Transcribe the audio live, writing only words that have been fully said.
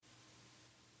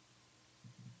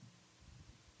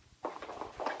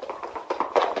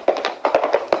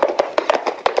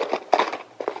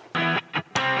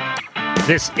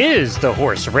This is the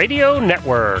Horse Radio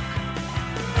Network.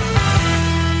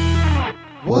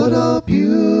 What a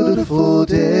beautiful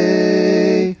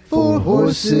day for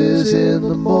horses in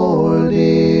the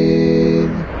morning.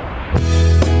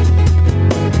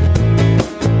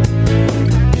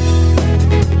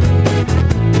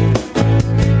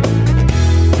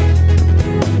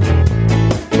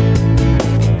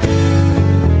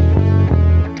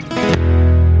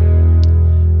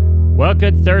 Well,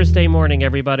 good Thursday morning,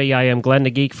 everybody. I am Glenn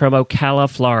the Geek from Ocala,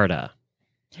 Florida.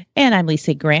 And I'm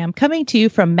Lisa Graham, coming to you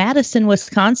from Madison,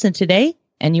 Wisconsin today.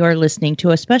 And you are listening to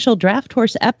a special Draft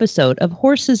Horse episode of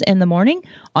Horses in the Morning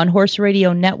on Horse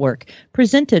Radio Network,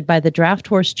 presented by the Draft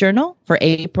Horse Journal for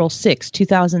April 6,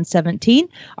 2017.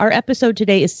 Our episode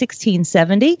today is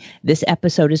 1670. This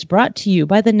episode is brought to you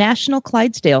by the National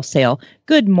Clydesdale Sale.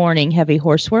 Good morning, Heavy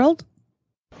Horse World.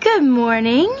 Good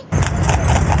morning.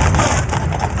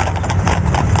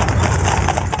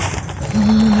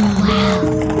 Wow,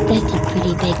 that's a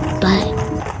pretty big butt.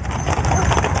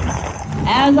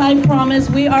 As I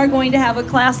promised, we are going to have a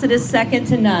class that is second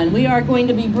to none. We are going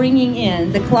to be bringing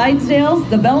in the Clydesdales,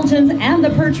 the Belgains, and the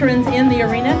Percherons in the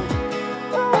arena.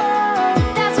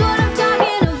 That's what I'm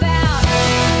talking about.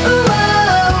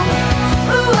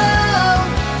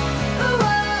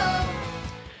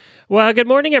 Well, good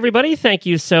morning, everybody. Thank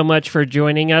you so much for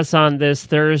joining us on this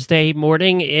Thursday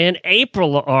morning in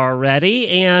April already.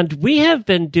 And we have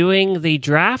been doing the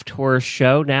Draft Horse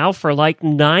show now for like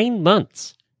 9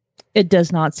 months. It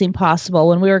does not seem possible.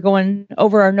 When we were going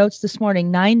over our notes this morning,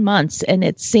 9 months, and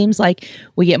it seems like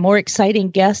we get more exciting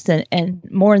guests and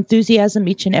more enthusiasm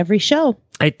each and every show.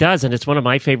 It does, and it's one of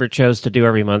my favorite shows to do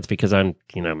every month because I'm,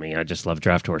 me, I just love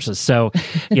draft horses. So,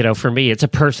 for me, it's a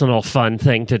personal fun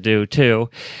thing to do too.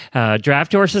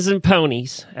 Draft horses and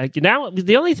ponies. Now,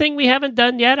 the only thing we haven't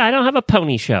done yet, I don't have a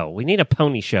pony show. We need a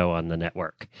pony show on the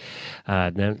network.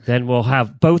 Then we'll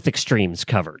have both extremes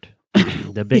covered.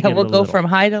 The big and we'll the go little. from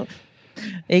high to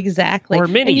exactly. Or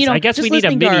minis. And, I guess we need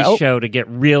a mini show to get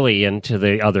really into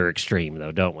the other extreme,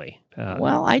 though, don't we?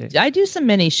 I do some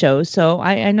mini shows. So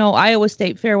I know Iowa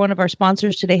State Fair, one of our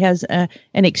sponsors today, has an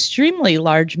extremely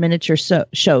large miniature show.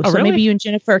 So really? maybe you and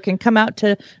Jennifer can come out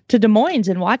to Des Moines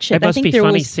and watch it. It must be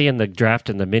funny seeing the draft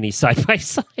and the mini side by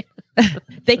side.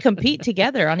 They compete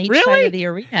together on each really? side of the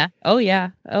arena. Oh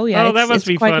yeah. Oh, that must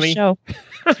be quite funny. A show.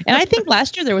 And I think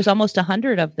last year there was almost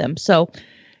 100 of them. So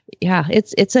yeah,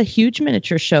 it's a huge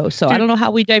miniature show. So I don't know how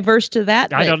we diverse to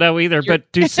that. I don't know either. But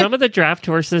do some of the draft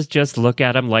horses just look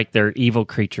at them like they're evil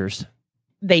creatures?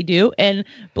 They do. And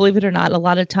believe it or not, a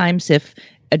lot of times if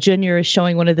a junior is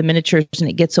showing one of the miniatures and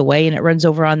it gets away and it runs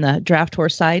over on the draft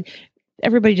horse side,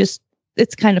 everybody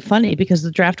it's kind of funny because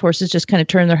the draft horses just kind of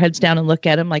turn their heads down and look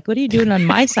at him like, what are you doing on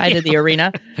my side of the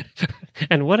arena?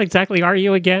 And what exactly are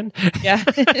you again? Yeah.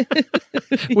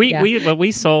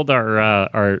 We sold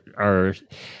our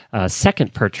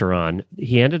second Percheron.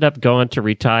 He ended up going to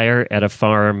retire at a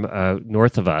farm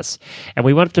north of us, and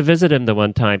we went to visit him the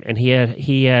one time. And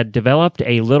he had developed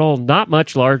a little, not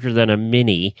much larger than a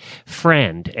mini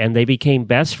friend, and they became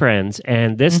best friends.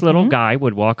 And this little guy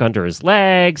would walk under his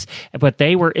legs, but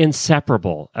they were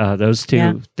inseparable. Those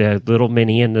two, the little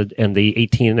mini and the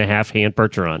 18.5 hand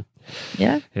Percheron.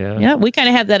 Yeah. We kind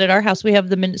of have that at our house. We have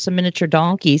some miniature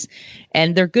donkeys,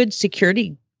 and they're good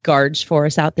security guards for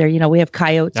us out there. We have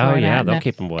coyotes. Oh yeah, they'll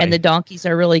keep them away. And the donkeys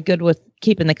are really good with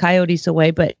keeping the coyotes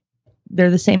away. But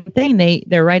they're the same thing.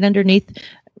 They're right underneath.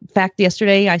 In fact,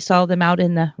 yesterday I saw them out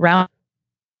in the round.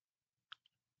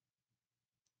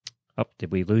 Oh,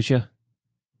 did we lose you?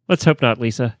 Let's hope not,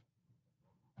 Lisa.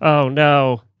 Oh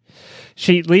no,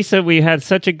 Lisa, we had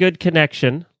such a good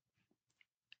connection.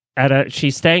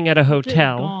 She's staying at a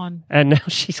hotel, and now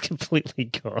she's completely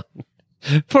gone.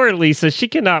 Poor Lisa, she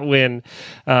cannot win.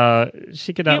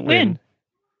 She cannot win.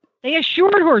 They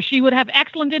assured her she would have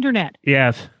excellent internet.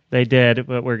 Yes, they did,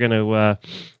 but we're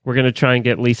gonna try and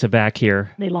get Lisa back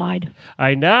here. They lied.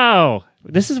 I know.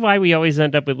 This is why we always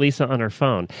end up with Lisa on her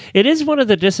phone. It is one of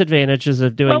the disadvantages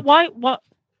of doing. But why? What?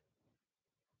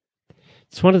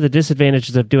 It's one of the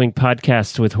disadvantages of doing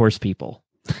podcasts with horse people.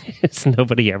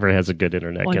 Nobody ever has a good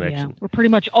internet connection. Yeah. We're pretty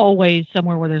much always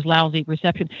somewhere where there's lousy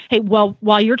reception. Hey, well,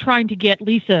 while you're trying to get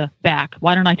Lisa back,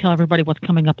 why don't I tell everybody what's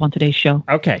coming up on today's show?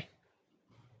 Okay.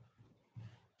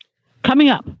 Coming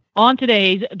up on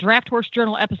today's Draft Horse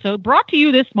Journal episode, brought to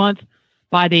you this month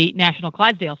by the National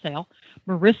Clydesdale Sale,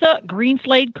 Marissa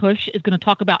Greenslade-Cush is going to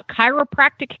talk about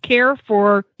chiropractic care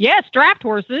for, draft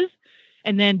horses.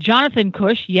 And then Jonathan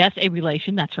Cush, yes, a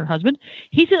relation, that's her husband.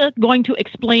 He's going to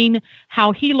explain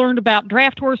how he learned about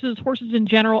draft horses, horses in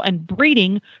general, and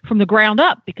breeding from the ground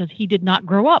up because he did not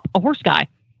grow up a horse guy.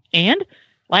 And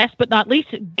Last but not least,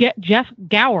 Jeff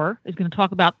Gower is going to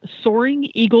talk about Soaring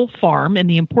Eagle Farm and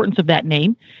the importance of that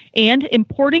name and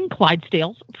importing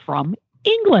Clydesdales from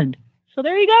England. So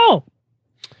there you go.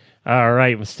 All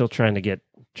right, I'm still trying to get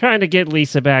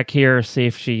Lisa back here, see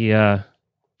if she'll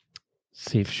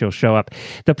show up.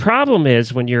 The problem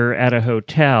is when you're at a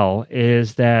hotel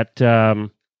is that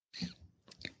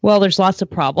well, there's lots of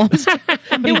problems.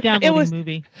 Somebody's downloading a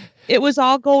movie. It was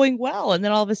all going well, and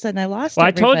then all of a sudden I lost Well,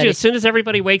 everybody. I told you, as soon as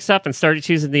everybody wakes up and started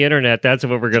choosing the internet, that's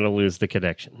when we're going to lose the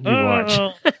connection. You watch.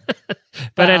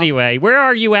 But anyway, where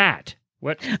are you at?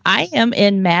 What? I am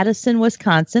in Madison,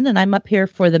 Wisconsin, and I'm up here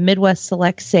for the Midwest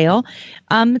Select Sale.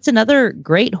 It's another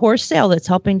great horse sale that's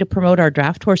helping to promote our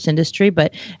draft horse industry,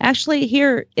 but actually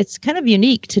here it's kind of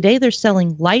unique. Today they're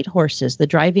selling light horses, the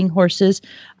driving horses.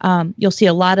 You'll see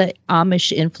a lot of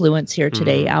Amish influence here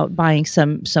today, out buying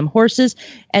some horses,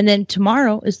 and then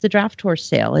tomorrow is the draft horse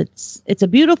sale. It's a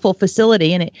beautiful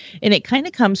facility, and it kind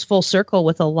of comes full circle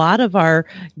with a lot of our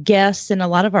guests and a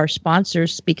lot of our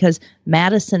sponsors because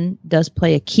Madison does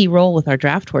play a key role with our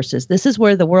draft horses. This is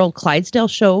where the World Clydesdale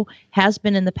Show has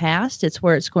been in the past. It's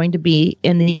where it's going to be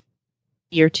in the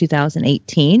year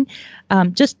 2018.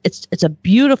 It's a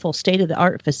beautiful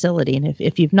state-of-the-art facility. And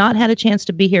if you've not had a chance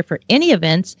to be here for any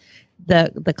events,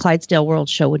 the Clydesdale World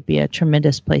Show would be a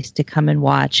tremendous place to come and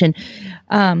watch. And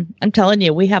I'm telling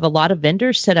you, we have a lot of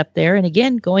vendors set up there. And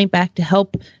again, going back to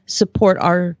help support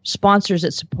our sponsors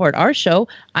that support our show,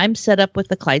 I'm set up with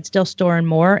the Clydesdale Store and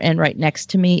More. And right next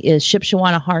to me is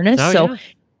Shipshawana Harness.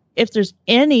 If there's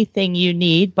anything you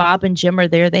need, Bob and Jim are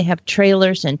there. They have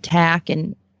trailers and tack,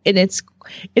 and it's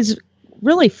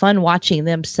really fun watching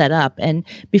them set up. And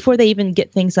before they even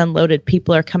get things unloaded,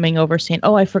 people are coming over saying,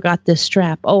 "Oh, I forgot this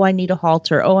strap. Oh, I need a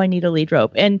halter. Oh, I need a lead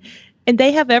rope." And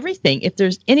they have everything. If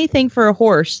there's anything for a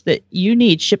horse that you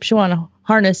need, Shipshawana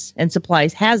Harness and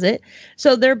Supplies has it.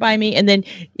 So they're by me. And then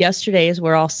yesterday, as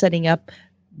we're all setting up,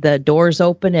 the doors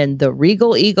open and the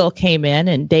Regal Eagle came in,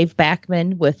 and Dave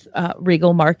Backman with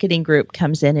Regal Marketing Group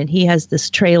comes in, and he has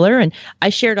this trailer. And I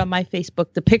shared on my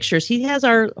Facebook the pictures. He has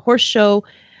our horse show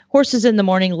Horses in the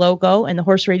Morning logo and the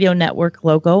Horse Radio Network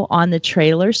logo on the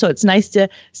trailer. So it's nice to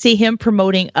see him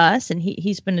promoting us, and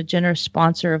he's been a generous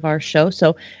sponsor of our show.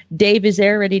 So Dave is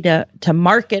there ready to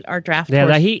market our draft horse.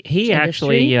 Yeah, he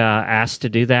actually asked to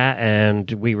do that, and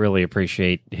we really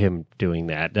appreciate him doing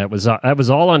that. That was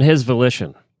all on his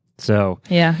volition. So,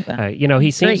 yeah,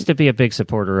 he seems to be a big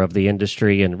supporter of the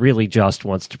industry and really just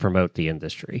wants to promote the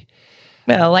industry.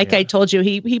 Well, I told you,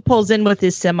 he pulls in with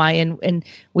his semi, and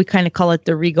we kind of call it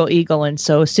the Regal Eagle. And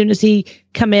so as soon as he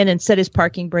come in and set his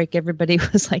parking brake, everybody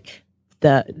was like,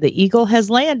 the Eagle has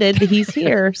landed. He's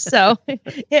here. So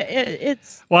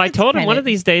it's. Well, I told him one of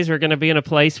these days we're going to be in a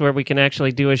place where we can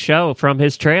actually do a show from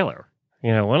his trailer.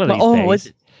 One of these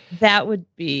days. That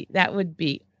would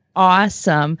be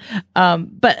awesome.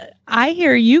 But I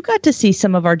hear you got to see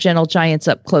some of our gentle giants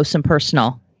up close and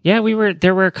personal. Yeah,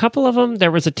 there were a couple of them. There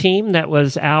was a team that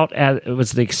was out it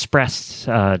was the Express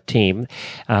team,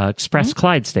 Express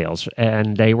Clydesdales,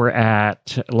 and they were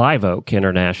at Live Oak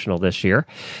International this year.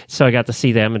 So I got to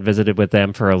see them and visited with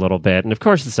them for a little bit. And of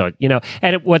course,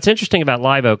 what's interesting about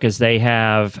Live Oak is they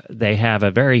have a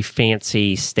very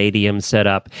fancy stadium set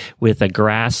up with a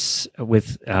grass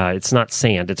it's not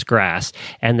sand, it's grass.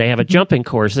 And they have a jumping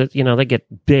course that, they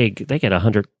get big. They get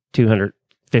 100, 200,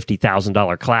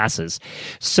 $50,000 classes.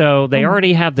 So they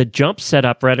already have the jump set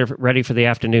up ready for the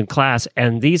afternoon class.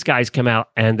 And these guys come out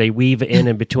and they weave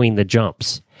in between the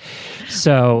jumps.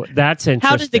 So that's interesting.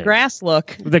 How did the grass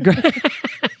look?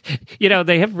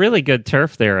 They have really good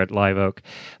turf there at Live Oak.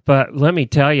 But let me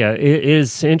tell you, it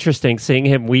is interesting seeing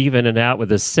him weave in and out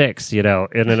with his six, in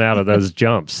and out of those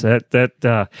jumps.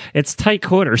 That it's tight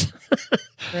quarters.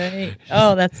 Right.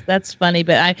 Oh, that's funny.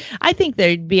 But I think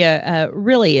there'd be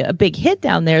really a big hit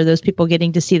down there. Those people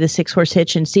getting to see the 6-horse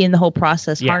hitch and seeing the whole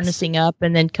process, harnessing up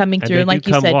and then coming through. And like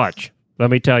you said, watch.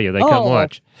 Let me tell you, they come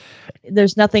watch.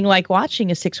 There's nothing like watching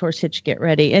a 6-horse hitch get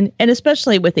ready, and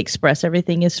especially with Express,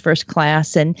 everything is first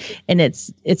class, and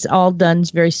it's all done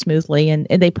very smoothly, and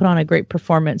they put on a great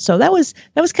performance. So that was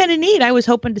kind of neat. I was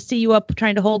hoping to see you up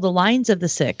trying to hold the lines of the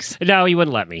 6. No, he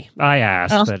wouldn't let me. I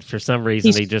asked, but for some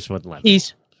reason he just wouldn't let me.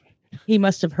 He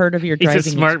must have heard of your He's driving a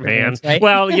smart man. experience, right?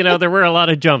 Well, there were a lot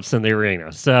of jumps in the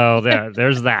arena, so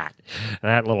there's that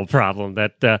little problem.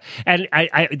 And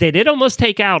they did almost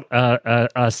take out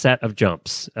a set of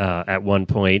jumps at one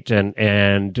point,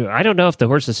 and I don't know if the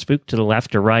horses spooked to the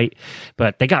left or right,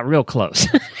 but they got real close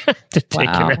to taking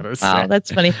out a set. Wow,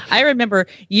 that's funny. I remember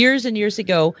years and years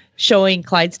ago showing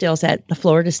Clydesdales at the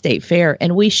Florida State Fair,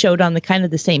 and we showed on the kind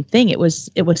of the same thing. It was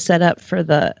set up for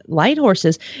the light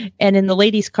horses, and in the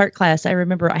ladies' cart class, I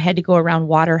remember I had to go around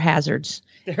water hazards.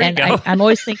 And I'm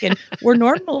always thinking, we're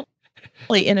normally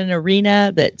in an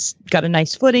arena that's got a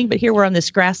nice footing, but here we're on this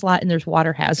grass lot and there's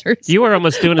water hazards. You were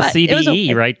almost doing a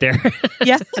CDE right there.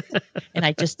 Yeah. And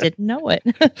I just didn't know it.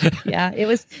 Yeah, it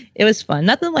was fun.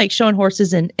 Nothing like showing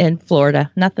horses in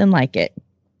Florida. Nothing like it.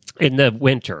 In the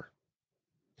winter.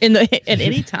 At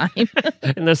any time.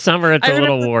 In the summer, it's a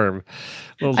little warm.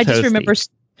 I just remember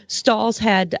stalls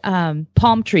had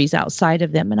palm trees outside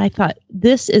of them, and I thought,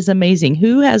 this is amazing.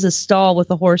 Who has a stall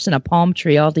with a horse and a palm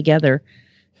tree all together?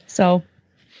 So,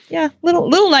 yeah,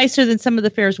 little nicer than some of the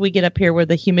fairs we get up here where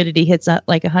the humidity hits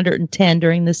like 110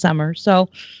 during the summer. So,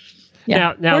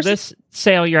 yeah. Now this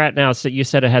sale you're at now, so you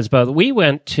said it has both. We've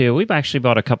actually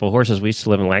bought a couple of horses. We used to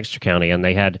live in Lancaster County, and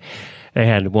they had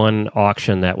one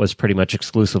auction that was pretty much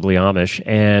exclusively Amish,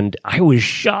 and I was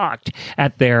shocked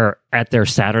at their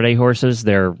Saturday horses.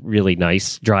 They're really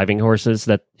nice driving horses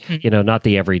that, not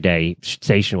the everyday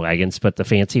station wagons, but the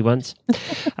fancy ones.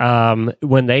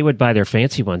 When they would buy their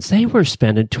fancy ones, they were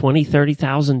spending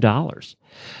 $20,000-$30,000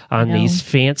 on these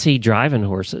fancy driving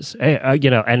horses.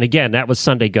 And again, that was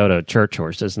Sunday go to church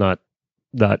horses, not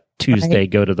Tuesday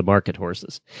go to the market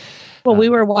horses. Well, we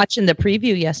were watching the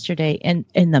preview yesterday, and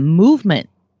the movement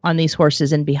on these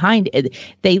horses and behind it,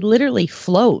 they literally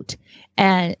float.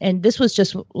 And this was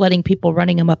just letting people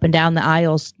running them up and down the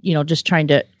aisles, just trying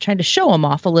to show them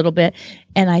off a little bit.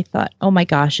 And I thought, oh my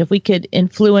gosh, if we could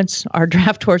influence our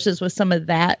draft horses with some of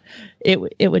that,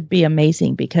 it would be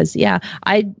amazing. Because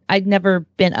I'd never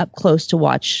been up close to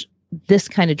watch this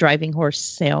kind of driving horse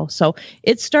sale. So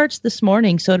it starts this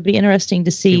morning. So it'd be interesting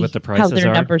to see what the prices how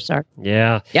their numbers are.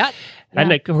 Yeah. Yeah.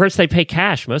 And of course they pay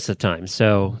cash most of the time.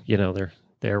 So, they're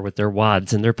there with their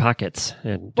wads in their pockets.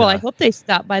 And I hope they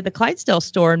stop by the Clydesdale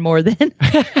store and more than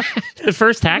the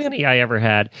first Hackney I ever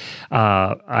had.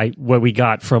 What we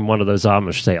got from one of those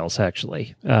Amish sales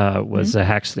actually was a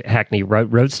Hackney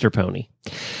Roadster pony.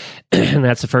 And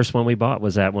that's the first one we bought,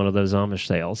 was at one of those Amish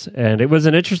sales. And it was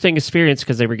an interesting experience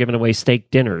because they were giving away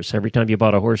steak dinners. Every time you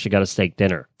bought a horse, you got a steak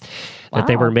dinner that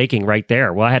they were making right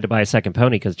there. Well, I had to buy a second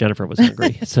pony because Jennifer was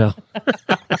hungry. So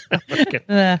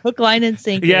hook, line, and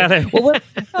sinker. Yeah.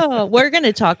 We're going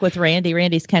to talk with Randy.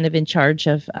 Randy's kind of in charge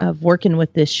of working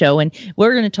with this show. And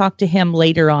we're going to talk to him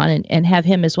later on and have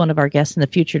him as one of our guests in the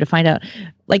future to find out,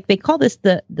 like they call this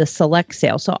the select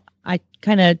sale. So I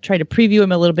kind of tried to preview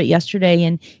him a little bit yesterday,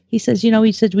 and he says,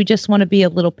 we just want to be a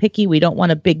little picky. We don't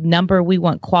want a big number. We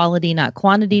want quality, not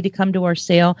quantity, to come to our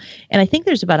sale. And I think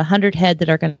there's about 100 head that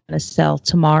are going to sell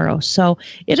tomorrow. So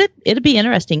it'll be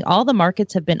interesting. All the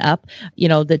markets have been up.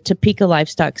 The Topeka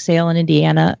livestock sale in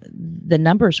Indiana, the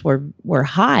numbers were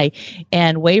high.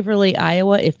 And Waverly,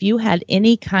 Iowa, if you had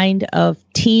any kind of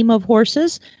team of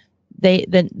horses,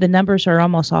 the numbers are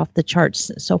almost off the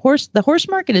charts. So the horse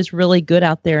market is really good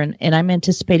out there, and I'm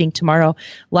anticipating tomorrow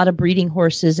a lot of breeding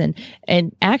horses.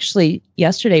 And actually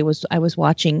yesterday I was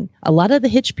watching, a lot of the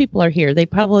hitch people are here. They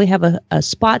probably have a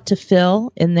spot to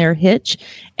fill in their hitch,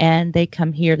 and they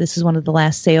come here. This is one of the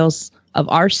last sales of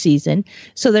our season,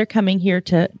 so they're coming here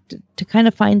to kind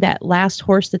of find that last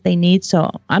horse that they need. So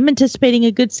I'm anticipating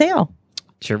a good sale.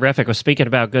 Terrific. Well, speaking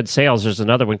about good sales, there's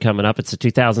another one coming up. It's the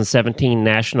 2017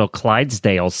 National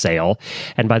Clydesdale Sale.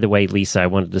 And by the way, Lisa, I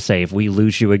wanted to say, if we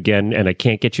lose you again and I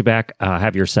can't get you back,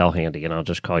 have your cell handy and I'll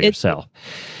just call your cell.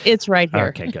 It's right here.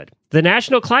 Okay, good. The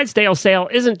National Clydesdale Sale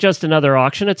isn't just another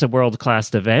auction, it's a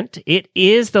world-class event. It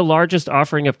is the largest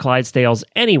offering of Clydesdales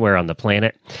anywhere on the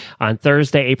planet. On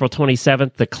Thursday, April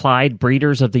 27th, the Clyde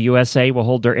Breeders of the USA will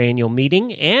hold their annual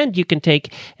meeting, and you can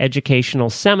take educational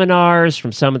seminars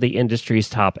from some of the industry's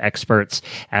top experts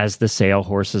as the sale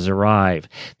horses arrive.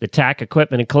 The tack,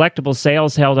 equipment, and collectible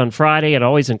sales held on Friday. It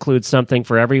always includes something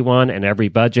for everyone and every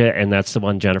budget, and that's the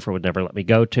one Jennifer would never let me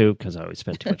go to because I always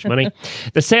spend too much money.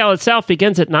 The sale itself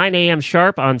begins at 9 a.m.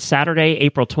 sharp on Saturday,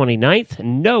 April 29th.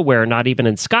 Nowhere, not even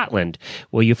in Scotland,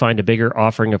 will you find a bigger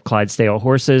offering of Clydesdale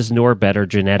horses nor better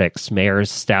genetics. Mares,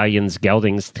 stallions,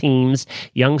 geldings, teams,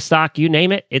 young stock, you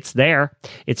name it, it's there.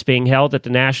 It's being held at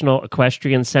the National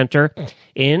Equestrian Center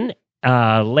in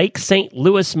Lake St.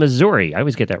 Louis, Missouri. I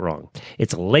always get that wrong.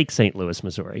 It's Lake St. Louis,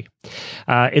 Missouri.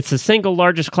 It's the single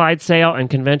largest Clyde sale and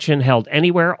convention held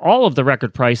anywhere. All of the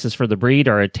record prices for the breed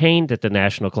are attained at the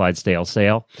National Clydesdale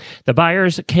Sale. The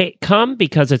buyers come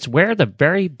because it's where the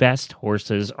very best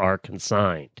horses are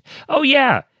consigned. Oh,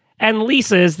 yeah. And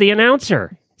Lisa is the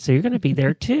announcer. So you're going to be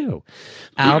there, too.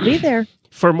 I'll be there.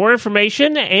 For more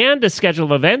information and a schedule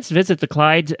of events, visit the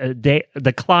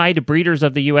Clyde Breeders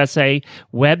of the USA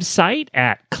website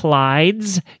at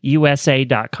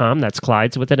ClydesUSA.com. That's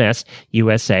Clydes with an S,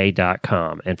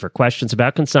 USA.com. And for questions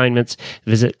about consignments,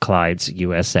 visit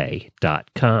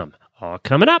ClydesUSA.com. All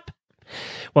coming up.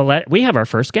 Well, we have our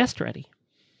first guest ready.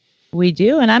 We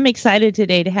do, and I'm excited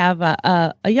today to have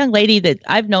a young lady that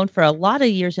I've known for a lot of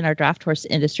years in our draft horse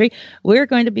industry. We're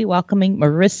going to be welcoming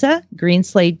Marissa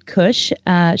Greenslade-Cush.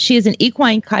 She is an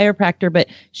equine chiropractor, but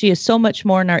she is so much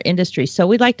more in our industry. So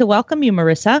we'd like to welcome you,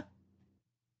 Marissa.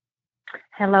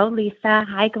 Hello, Lisa.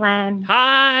 Hi, Glenn.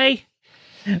 Hi.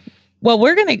 Well,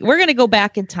 we're gonna go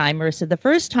back in time, Marissa. The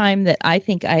first time that I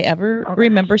think I ever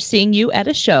remember seeing you at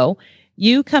a show,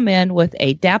 you come in with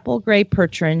a dapple gray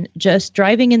Percheron, just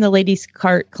driving in the ladies'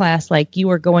 cart class like you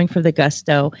were going for the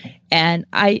gusto. And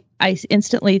I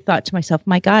instantly thought to myself,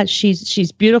 my God,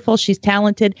 she's beautiful. She's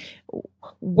talented.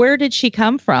 Where did she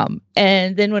come from?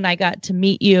 And then when I got to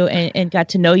meet you and got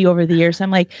to know you over the years,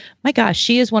 I'm like, my gosh,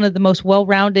 she is one of the most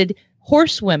well-rounded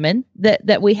horsewomen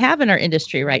that we have in our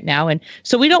industry right now. And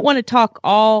so we don't want to talk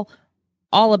all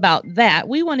about that.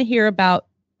 We want to hear about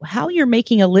how you're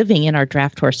making a living in our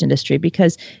draft horse industry,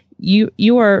 because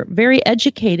you are very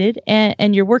educated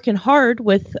and you're working hard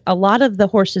with a lot of the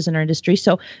horses in our industry.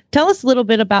 So tell us a little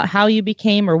bit about how you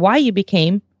became or why you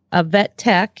became a vet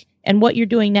tech and what you're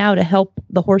doing now to help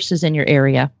the horses in your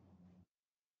area.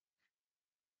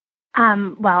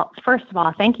 Well, first of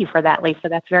all, thank you for that, Lisa.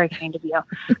 That's very kind of you.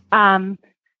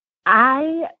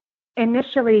 I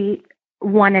initially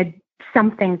wanted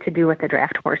something to do with the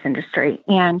draft horse industry,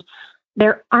 and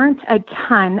there aren't a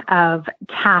ton of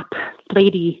top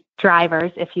lady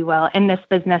drivers, if you will, in this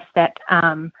business that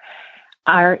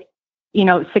are,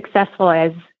 successful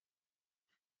as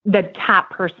the top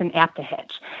person at the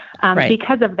hitch. Right.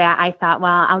 Because of that, I thought,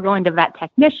 well, I'll go into vet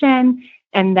technician.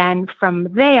 And then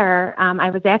from there,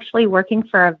 I was actually working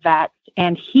for a vet,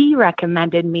 and he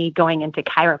recommended me going into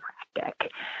chiropractic.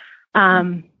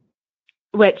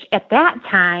 Which at that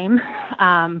time,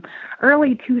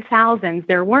 early 2000s,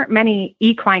 there weren't many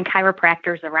equine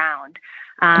chiropractors around.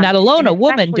 Not alone a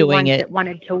woman doing it. That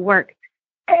wanted to work.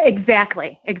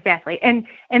 Exactly. And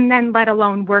then let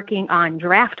alone working on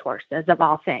draft horses of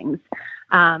all things.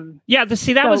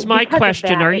 That was my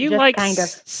question. Are you like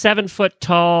 7 foot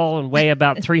tall and weigh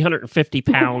about 350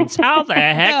 pounds? How the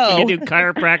heck do you do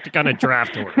chiropractic on a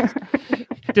draft horse?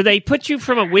 Do they put you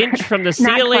from a winch from the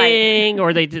ceiling,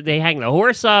 or they hang the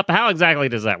horse up? How exactly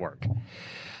does that work?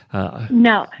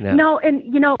 No.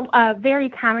 And a very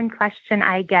common question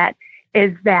I get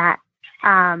is that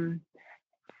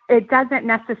it doesn't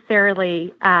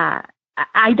necessarily.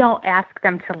 I don't ask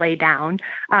them to lay down.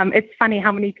 It's funny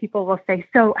how many people will say,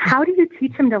 so how do you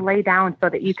teach them to lay down so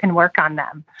that you can work on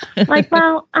them? Like,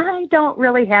 well, I don't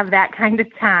really have that kind of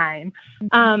time.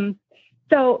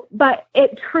 But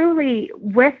it truly,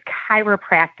 with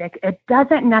chiropractic, it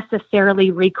doesn't necessarily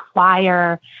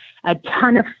require a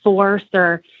ton of force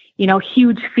or,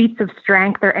 huge feats of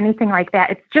strength or anything like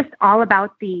that. It's just all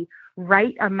about the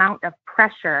right amount of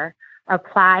pressure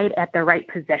applied at the right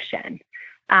position.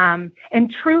 And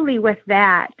truly with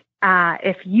that,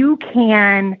 if you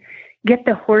can get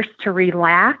the horse to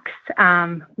relax,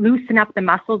 loosen up the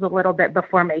muscles a little bit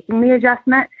before making the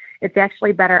adjustment, it's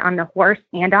actually better on the horse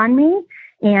and on me,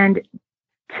 and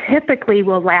typically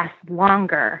will last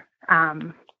longer.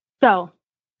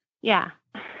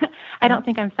 I don't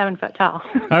think I'm 7 foot tall.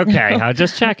 Okay, I'll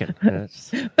just check it.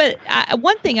 But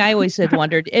one thing I always had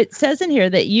wondered, it says in here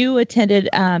that you attended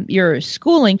your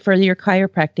schooling for your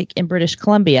chiropractic in British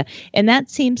Columbia, and that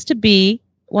seems to be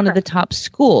one of the top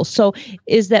schools. So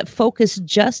is that focused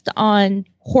just on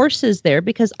horses there?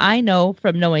 Because I know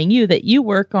from knowing you that you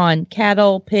work on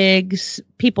cattle, pigs,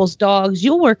 people's dogs,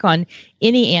 you'll work on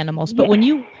any animals. But when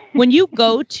you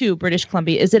go to British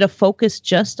Columbia, is it a focus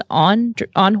just on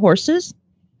horses?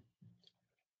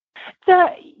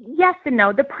 Yes and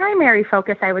no. The primary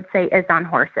focus, I would say, is on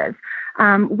horses.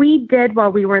 We did,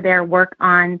 while we were there, work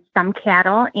on some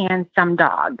cattle and some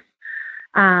dogs.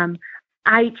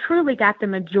 I truly got the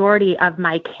majority of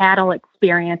my cattle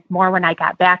experience more when I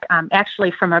got back,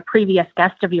 actually from a previous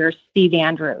guest of yours, Steve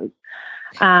Andrews.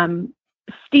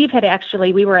 Steve had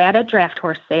we were at a draft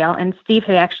horse sale, and Steve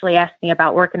had actually asked me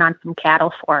about working on some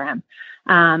cattle for him.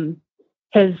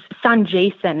 his son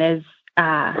Jason is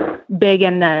big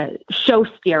in the show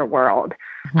steer world.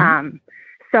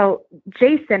 So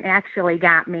Jason actually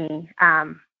got me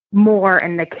more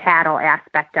in the cattle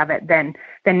aspect of it than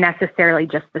necessarily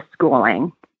just the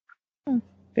schooling.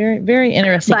 Very, very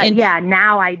interesting. But yeah,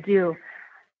 now I do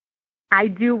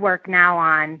work now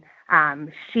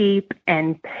on sheep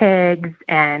and pigs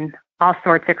and all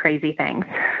sorts of crazy things.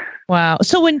 Wow.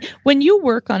 So when you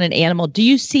work on an animal, do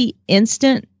you see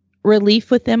instant relief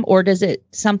with them, or does it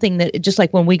something that, just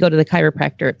like when we go to the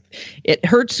chiropractor, it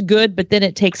hurts good, but then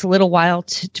it takes a little while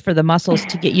for the muscles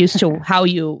to get used to how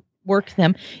you work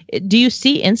them? Do you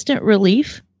see instant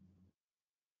relief?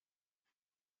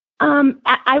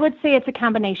 I would say it's a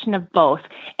combination of both.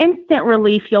 Instant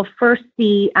relief, you'll first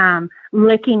see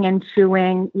licking and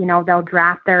chewing. They'll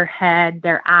drop their head,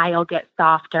 their eye will get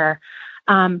softer.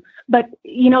 But,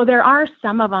 there are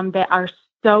some of them that are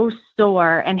so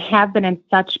sore and have been in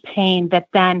such pain that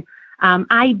then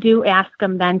I do ask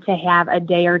them then to have a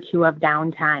day or two of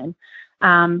downtime.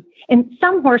 And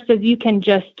some horses you can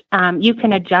just, you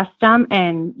can adjust them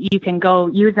and you can go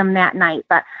use them that night.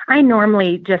 But I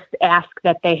normally just ask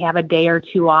that they have a day or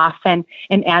two off. And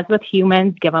as with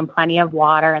humans, give them plenty of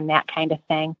water and that kind of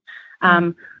thing.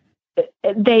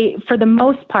 They, for the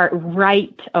most part,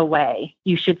 right away,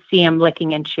 you should see them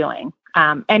licking and chewing.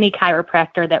 Any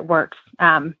chiropractor that works,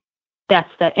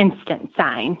 that's the instant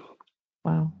sign.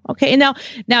 Wow. Okay. And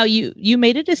now you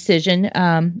made a decision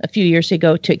a few years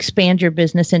ago to expand your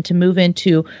business and to move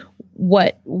into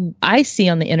what I see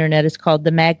on the internet is called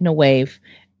the Magna Wave.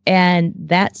 And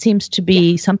that seems to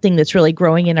be something that's really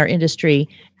growing in our industry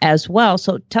as well.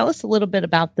 So tell us a little bit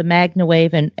about the Magna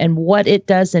Wave and what it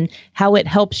does and how it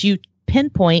helps you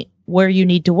pinpoint where you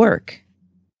need to work.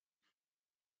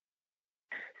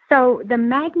 So the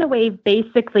Magna Wave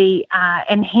basically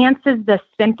enhances the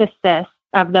synthesis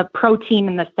of the protein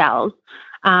in the cells,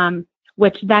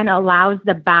 which then allows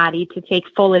the body to take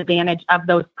full advantage of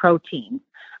those proteins.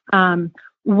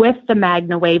 With the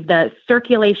Magna Wave, the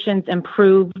circulation's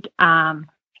improved,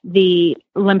 the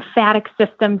lymphatic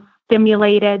system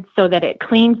stimulated so that it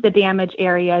cleans the damaged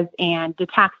areas and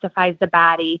detoxifies the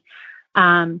body.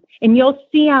 And you'll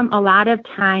see them a lot of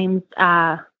times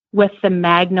with the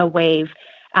Magna Wave.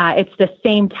 It's the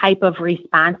same type of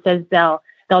responses.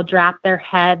 They'll drop their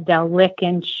head, they'll lick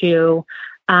and chew.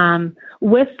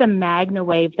 With the Magna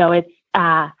Wave, though, it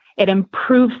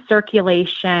improves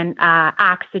circulation,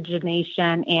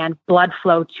 oxygenation, and blood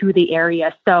flow to the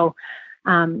area. So,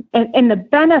 and the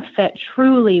benefit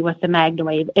truly with the Magna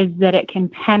Wave is that it can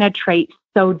penetrate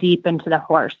so deep into the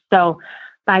horse. So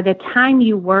by the time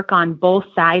you work on both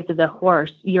sides of the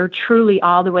horse, you're truly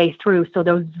all the way through. So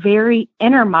those very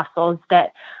inner muscles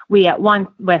that we at once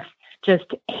with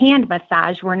just hand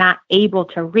massage were not able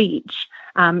to reach,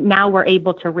 now we're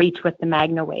able to reach with the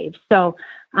Magna Wave. So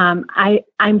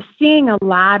I'm seeing a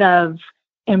lot of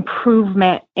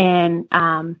improvement in,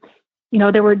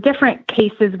 there were different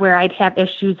cases where I'd have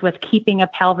issues with keeping a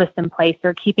pelvis in place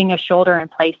or keeping a shoulder in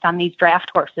place on these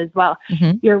draft horses. Well,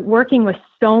 you're working with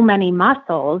so many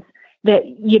muscles that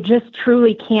you just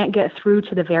truly can't get through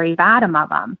to the very bottom of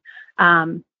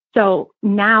them. So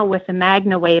now with the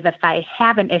Magna Wave, if I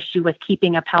have an issue with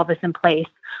keeping a pelvis in place,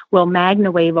 we'll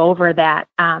Magna Wave over that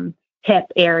hip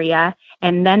area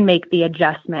and then make the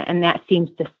adjustment. And that seems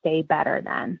to stay better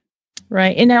then.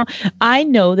 Right. And now I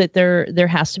know that there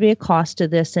has to be a cost to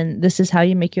this, and this is how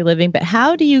you make your living. But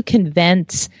how do you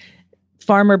convince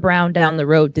Farmer Brown down the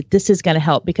road that this is going to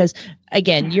help? Because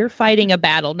again, you're fighting a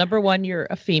battle. Number one, you're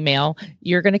a female.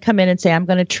 You're going to come in and say, I'm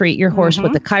going to treat your horse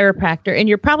with a chiropractor. And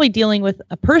you're probably dealing with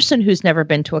a person who's never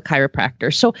been to a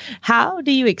chiropractor. So how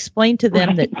do you explain to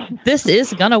them that this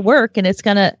is going to work and it's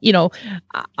going to,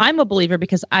 I'm a believer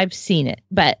because I've seen it,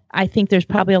 but I think there's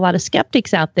probably a lot of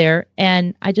skeptics out there.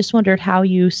 And I just wondered how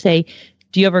you say,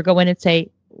 do you ever go in and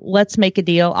say, let's make a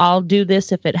deal. I'll do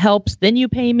this. If it helps, then you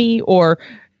pay me, or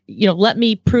let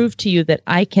me prove to you that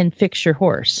I can fix your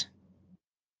horse.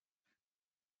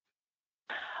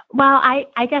 Well,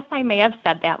 I guess I may have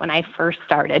said that when I first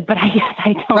started, but I guess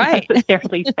I don't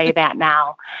necessarily say that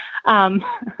now.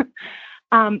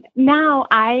 Now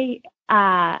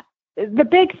the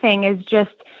big thing is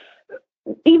just,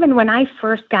 even when I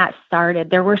first got started,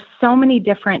 there were so many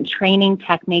different training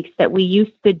techniques that we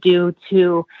used to do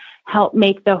to help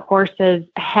make the horse's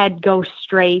head go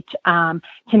straight, to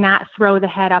not throw the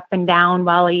head up and down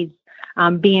while he's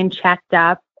being checked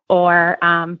up, or,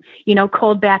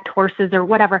 cold-backed horses or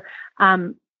whatever,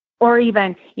 or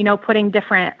even, putting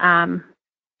different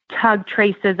tug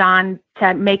traces on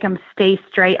to make them stay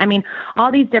straight. I mean,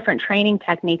 all these different training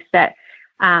techniques that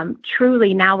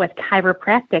truly now with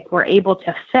chiropractic, we're able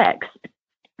to fix.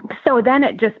 So then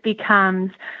it just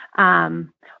becomes,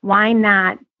 why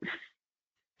not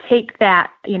take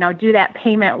that, do that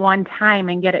payment one time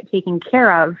and get it taken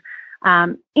care of,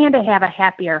 and to have a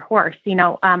happier horse.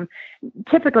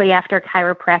 Typically after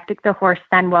chiropractic, the horse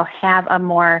then will have a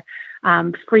more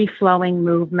free-flowing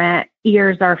movement.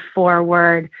 Ears are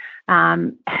forward,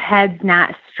 head's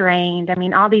not strained. I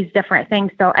mean, all these different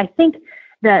things. So I think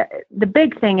the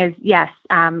big thing is, yes,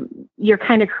 you're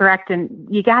kind of correct, and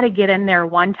you got to get in there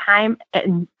one time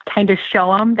and kind of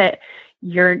show them that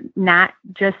you're not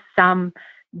just some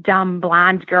dumb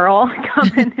blonde girl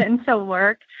coming into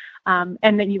work,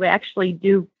 and that you actually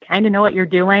do kind of know what you're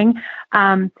doing.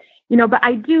 But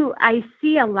I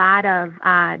see a lot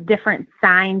of different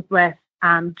signs with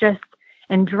just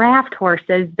in draft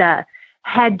horses. The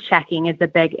head checking is a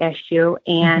big issue,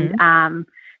 and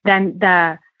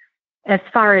then as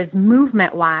far as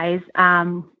movement wise,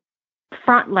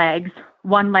 front legs,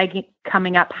 one leg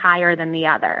coming up higher than the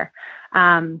other.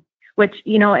 Which,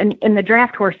 in the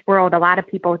draft horse world, a lot of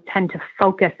people tend to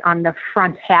focus on the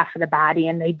front half of the body,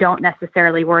 and they don't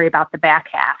necessarily worry about the back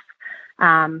half.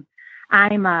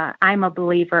 I'm a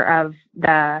believer of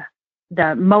the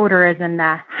motor is in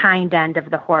the hind end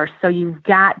of the horse. So you've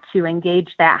got to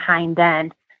engage that hind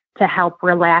end to help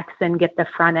relax and get the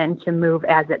front end to move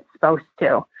as it's supposed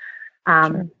to.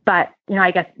 Sure. But, I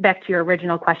guess back to your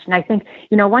original question, I think,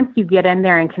 once you get in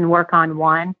there and can work on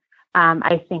one,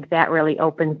 I think that really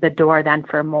opens the door then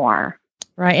for more.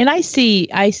 Right. And I see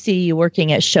you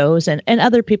working at shows and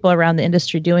other people around the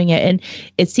industry doing it. And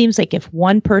it seems like if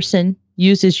one person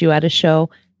uses you at a show,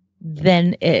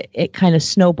 then it kind of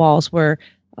snowballs where,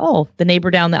 the neighbor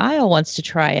down the aisle wants to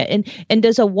try it. And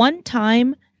does one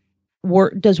time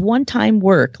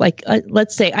work? Like,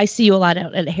 let's say I see you a lot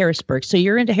out at Harrisburg. So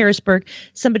you're into Harrisburg.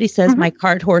 Somebody says, my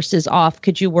cart horse is off.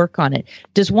 Could you work on it?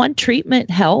 Does one treatment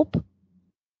help?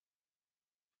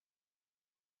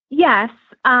 Yes.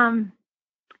 And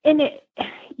it,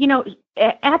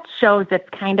 at shows, it's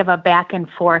kind of a back and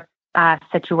forth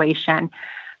situation.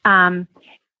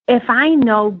 If I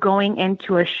know going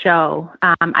into a show,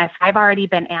 if I've already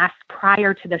been asked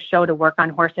prior to the show to work on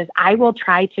horses, I will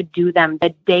try to do them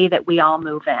the day that we all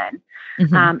move in.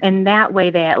 And that way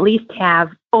they at least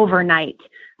have overnight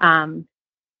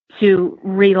to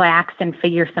relax and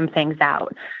figure some things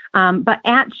out. But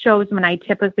at shows, when I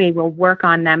typically will work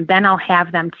on them, then I'll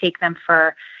have them take them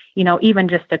for, even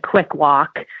just a quick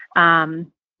walk,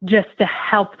 just to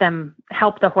help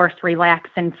the horse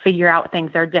relax and figure out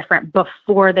things are different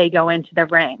before they go into the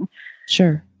ring.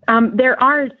 Sure. There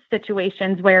are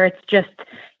situations where it's just,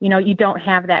 you don't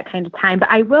have that kind of time. But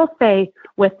I will say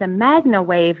with the Magna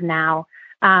Wave now,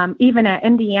 even at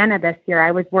Indiana this year,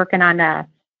 I was working on a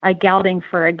gelding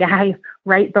for a guy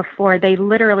right before they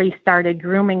literally started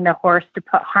grooming the horse to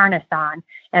put harness on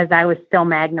as I was still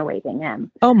Magna Waving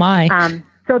him. Oh my.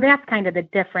 So that's kind of the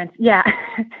difference. Yeah.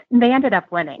 They ended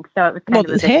up winning. So it was kind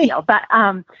of a big deal. But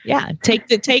yeah,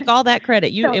 take all that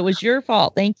credit. It was your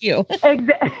fault. Thank you.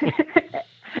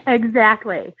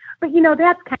 Exactly. But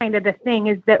that's kind of the thing,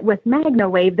 is that with Magna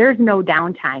Wave, there's no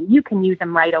downtime. You can use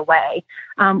them right away.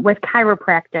 With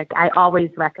chiropractic, I always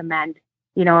recommend,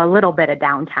 a little bit of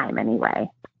downtime anyway.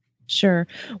 Sure.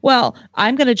 Well,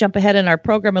 I'm going to jump ahead in our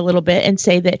program a little bit and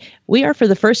say that we are, for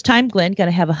the first time, Glenn, going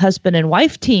to have a husband and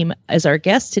wife team as our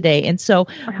guest today. And so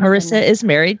Marissa is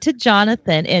married to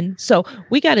Jonathan. And so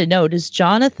we got to know, does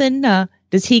Jonathan,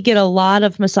 does he get a lot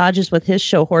of massages with his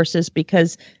show horses?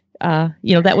 Because,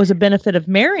 that was a benefit of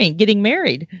getting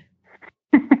married.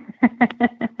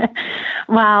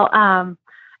 Well,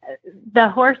 the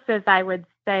horses, I would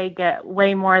say, get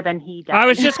way more than he does. I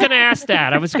was just going to ask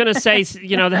that. I was going to say,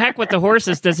 the heck with the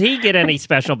horses. Does he get any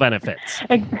special benefits?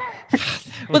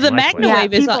 Well, the Magna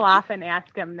Wave is people often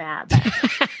ask him that.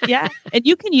 But. Yeah, and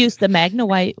you can use the Magna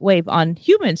Wave on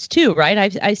humans too,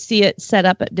 right? I see it set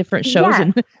up at different shows,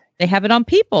 and they have it on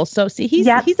people. So see, he's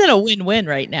at a win-win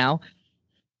right now.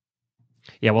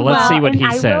 Yeah, well, let's see what he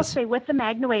says. I will say with the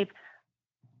Magna Wave,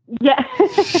 yeah.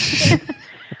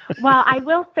 Well, I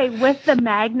will say with the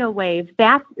Magna Wave,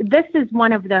 this is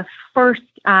one of the first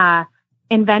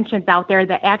inventions out there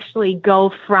that actually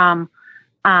go from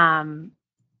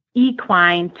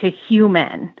equine to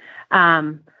human.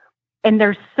 And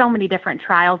there's so many different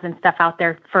trials and stuff out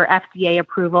there for FDA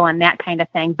approval and that kind of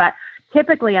thing. But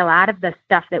typically a lot of the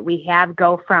stuff that we have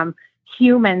go from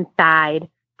human side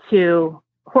to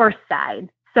horse side.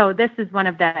 So this is one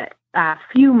of the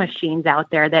few machines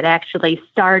out there that actually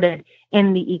started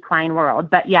in the equine world,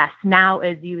 but yes, now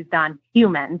is used on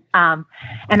humans. And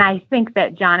I think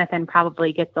that Jonathan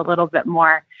probably gets a little bit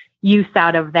more, use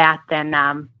out of that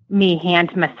than me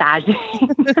hand massaging.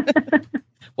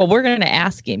 Well, we're going to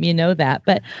ask him, you know that.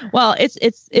 But, well,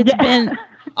 it's been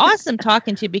awesome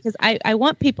talking to you, because I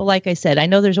want people, like I said, I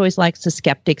know there's always lots of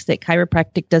skeptics that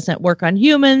chiropractic doesn't work on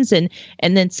humans, and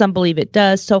then some believe it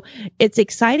does. So it's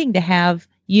exciting to have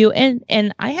you.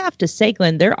 And I have to say,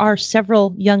 Glenn, there are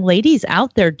several young ladies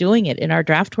out there doing it in our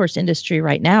draft horse industry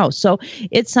right now. So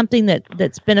it's something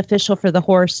that's beneficial for the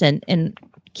horse, and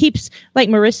keeps, like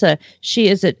Marissa, she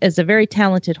is a very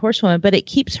talented horsewoman, but it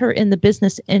keeps her in the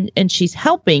business, and she's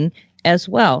helping as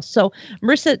well. So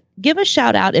Marissa, give a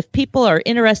shout out if people are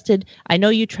interested. I know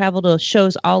you travel to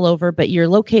shows all over, but you're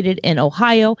located in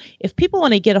Ohio. If people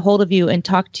want to get a hold of you and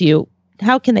talk to you,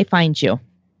 how can they find you?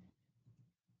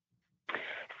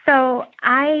 So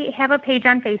I have a page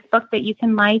on Facebook that you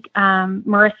can like,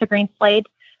 Marissa Greenslade.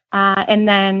 And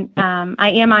then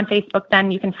I am on Facebook, then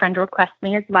you can friend request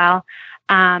me as well.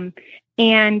 And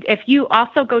if you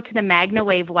also go to the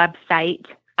MagnaWave website,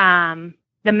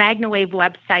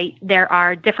 there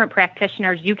are different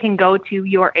practitioners. You can go to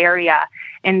your area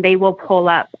and they will pull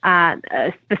up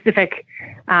a specific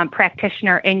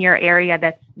practitioner in your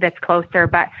area that's closer.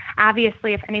 But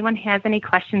obviously, if anyone has any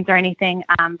questions or anything,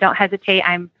 don't hesitate.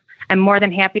 I'm more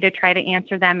than happy to try to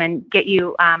answer them and get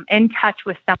you in touch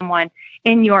with someone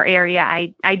in your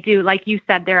area. I do, like you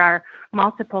said, there are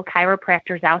multiple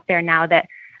chiropractors out there now that,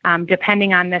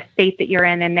 depending on the state that you're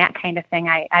in and that kind of thing,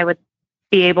 I would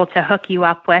be able to hook you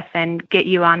up with and get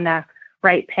you on the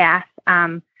right path.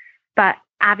 But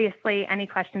obviously, any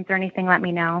questions or anything, let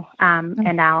me know,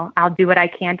 and I'll do what I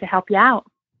can to help you out.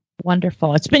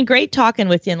 Wonderful. It's been great talking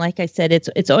with you. And like I said,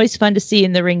 it's always fun to see you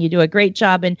in the ring. You do a great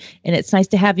job, and it's nice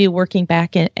to have you working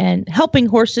back and helping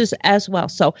horses as well.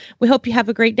 So we hope you have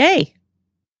a great day.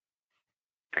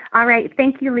 All right.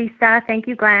 Thank you, Lisa. Thank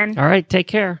you, Glenn. All right. Take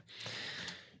care.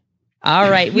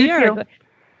 All right. You too.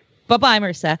 Bye-bye,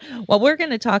 Marissa. Well, we're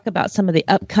going to talk about some of the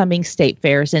upcoming state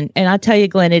fairs. And I'll tell you,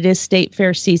 Glenn, it is state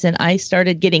fair season. I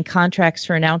started getting contracts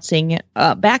for announcing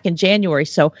back in January.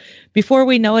 So before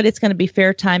we know it, it's going to be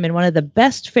fair time. And one of the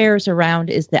best fairs around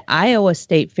is the Iowa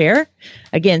State Fair.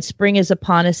 Again, spring is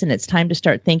upon us, and it's time to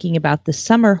start thinking about the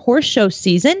summer horse show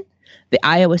season. The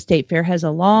Iowa State Fair has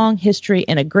a long history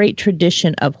and a great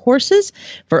tradition of horses.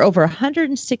 For over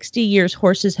 160 years,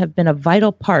 horses have been a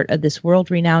vital part of this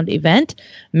world-renowned event.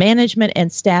 Management and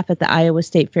staff at the Iowa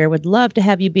State Fair would love to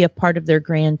have you be a part of their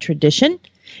grand tradition.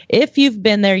 If you've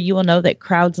been there, you will know that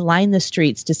crowds line the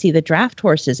streets to see the draft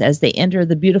horses as they enter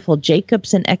the beautiful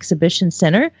Jacobson Exhibition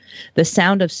Center. The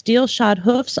sound of steel-shod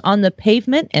hoofs on the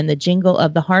pavement and the jingle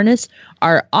of the harness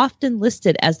are often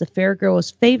listed as the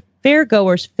fairgoers'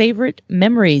 favorite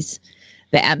memories.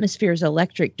 The atmosphere is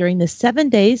electric during the 7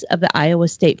 days of the Iowa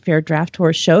State Fair draft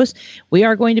horse shows. We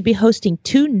are going to be hosting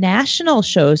 2 national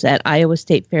shows at Iowa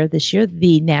State Fair this year,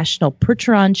 the National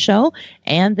Percheron Show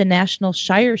and the National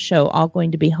Shires Show, all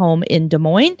going to be home in Des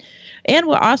Moines. And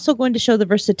we're also going to show the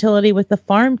versatility with the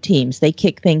farm teams. They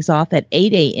kick things off at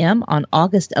 8 a.m. on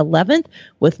August 11th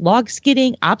with log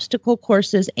skidding, obstacle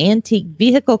courses, antique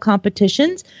vehicle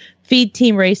competitions, feed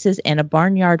team races, and a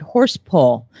barnyard horse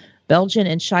pull. Belgains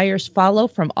and Shires follow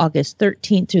from August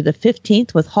 13th through the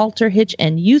 15th with halter, hitch,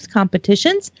 and youth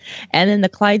competitions. And then the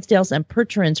Clydesdales and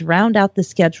Percherons round out the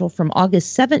schedule from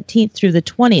August 17th through the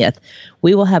 20th.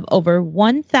 We will have over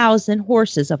 1,000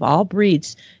 horses of all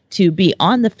breeds to be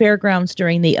on the fairgrounds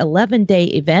during the 11-day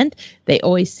event. They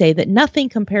always say that nothing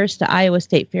compares to Iowa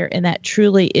State Fair, and that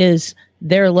truly is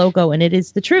their logo, and it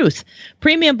is the truth.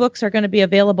 Premium books are going to be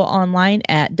available online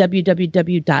at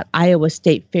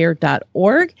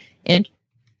www.iowastatefair.org.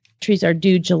 Entries are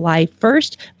due July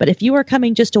 1st, but if you are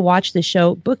coming just to watch the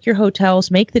show, book your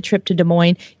hotels, make the trip to Des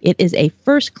Moines. It is a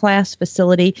first-class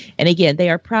facility, and again,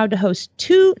 they are proud to host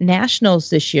 2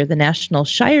 nationals this year, the National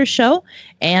Shire Show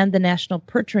and the National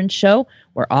Percheron Show,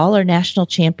 where all our national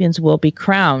champions will be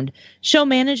crowned. Show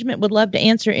management would love to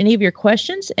answer any of your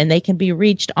questions, and they can be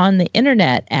reached on the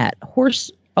internet at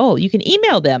you can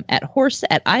email them at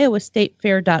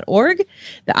horse@iowastatefair.org.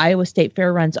 The Iowa State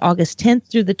Fair runs August 10th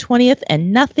through the 20th,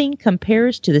 and nothing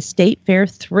compares to the State Fair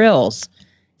thrills.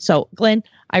 So, Glenn,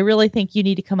 I really think you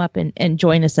need to come up and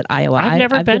join us at Iowa. I've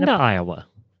never been to Iowa.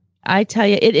 I tell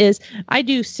you, it is. I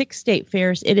do 6 state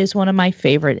fairs. It is one of my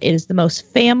favorite. It is the most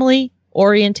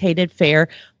family-orientated fair.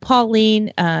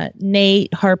 Pauline,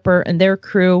 Nate, Harper, and their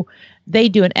crew, they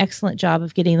do an excellent job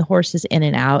of getting the horses in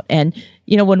and out. And,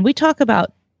 you know, when we talk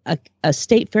about a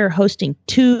state fair hosting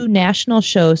 2 national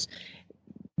shows,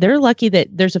 they're lucky that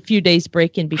there's a few days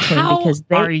break in between. Because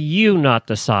are you not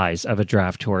the size of a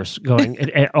draft horse going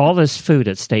all this food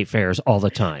at state fairs all the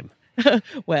time?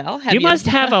 Well, have You must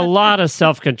have a lot of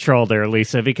self-control there,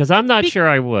 Lisa, because I'm not sure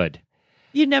I would.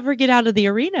 You never get out of the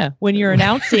arena when you're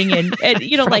announcing, and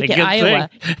like at Iowa.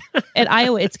 At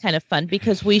Iowa, it's kind of fun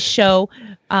because we show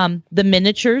the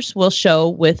miniatures. We'll show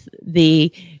with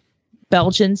the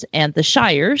Belgians and the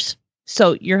Shires.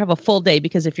 So you have a full day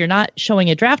because if you're not showing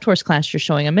a draft horse class, you're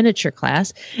showing a miniature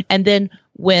class. And then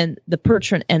when the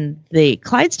Percheron and the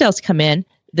Clydesdales come in,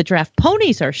 the draft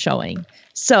ponies are showing.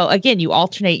 So again, you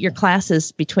alternate your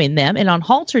classes between them. And on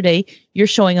halter day, you're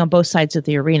showing on both sides of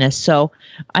the arena. So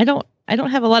I don't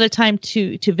have a lot of time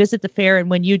to visit the fair. And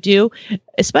when you do,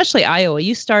 especially Iowa,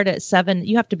 you start at 7.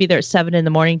 You have to be there at 7 in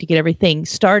the morning to get everything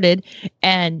started.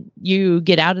 And you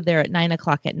get out of there at 9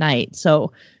 o'clock at night.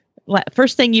 So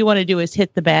first thing you want to do is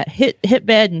hit bed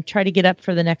and try to get up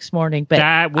for the next morning. But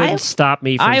that wouldn't stop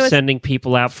me from sending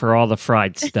people out for all the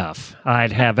fried stuff.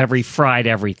 I'd have fried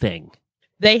everything.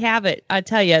 They have it. I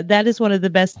tell you, that is one of the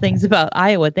best things about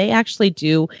Iowa. They actually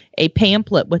do a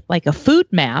pamphlet with like a food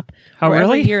map. Oh,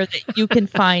 really? Every year that you can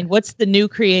find what's the new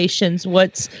creations,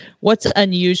 what's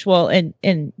unusual,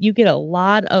 and you get a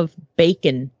lot of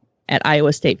bacon at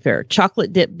Iowa State Fair.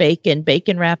 Chocolate dip bacon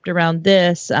wrapped around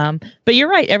this. But you're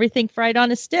right, everything fried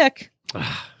on a stick.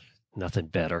 Nothing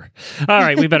better. All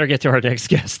right, we better get to our next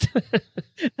guest.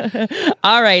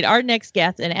 All right, our next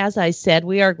guest, and as I said,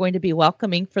 we are going to be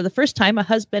welcoming for the first time a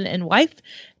husband and wife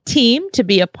team to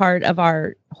be a part of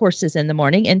our Horses in the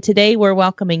Morning. And today we're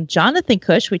welcoming Jonathan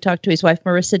Cush. We talked to his wife,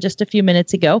 Marissa, just a few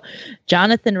minutes ago.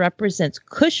 Jonathan represents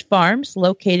Cush Farms,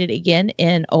 located again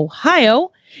in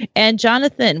Ohio. And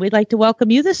Jonathan, we'd like to welcome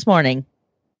you this morning.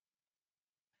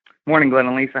 Morning, Glenn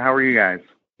and Lisa. How are you guys?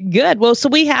 Good. Well, so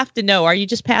we have to know, are you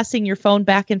just passing your phone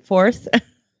back and forth?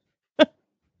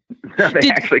 They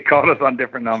actually called us on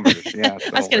different numbers. Yeah,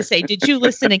 I was going to say, did you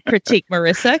listen and critique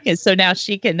Marissa? And so now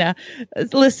she can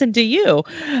listen to you.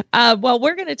 Well,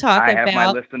 we're going to talk about... I have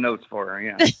my list of notes for her,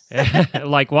 yeah.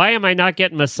 Like, why am I not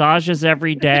getting massages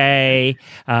every day?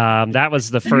 That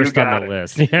was the first on the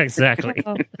list. Yeah, exactly.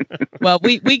 Well,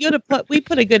 we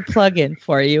put a good plug in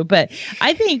for you. But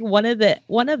I think one of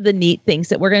the neat things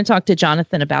that we're going to talk to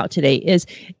Jonathan about today is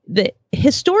that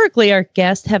historically our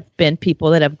guests have been people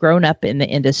that have grown up in the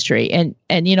industry. And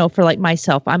for like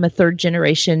myself, I'm a third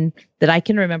generation that I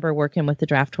can remember working with the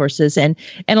draft horses. And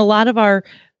a lot of our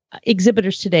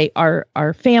exhibitors today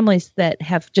are families that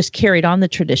have just carried on the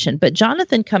tradition. But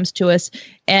Jonathan comes to us,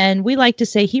 and we like to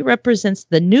say he represents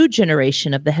the new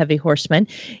generation of the heavy horsemen.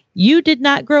 You did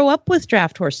not grow up with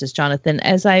draft horses, Jonathan.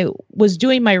 As I was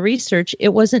doing my research, it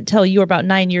wasn't until you were about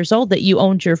 9 years old that you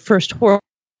owned your first horse,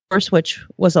 which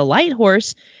was a light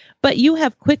horse. But you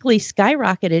have quickly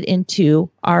skyrocketed into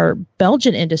our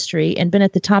Belgian industry and been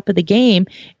at the top of the game.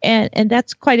 And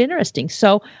that's quite interesting.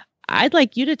 So I'd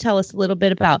like you to tell us a little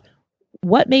bit about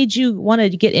what made you want to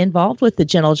get involved with the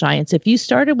Gentle Giants. If you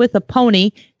started with a pony,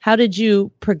 how did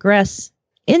you progress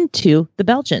into the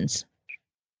Belgians?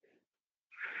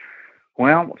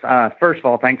 Well, first of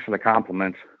all, thanks for the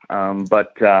compliments.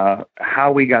 But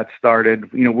how we got started,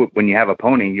 when you have a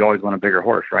pony, you always want a bigger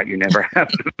horse, right? You never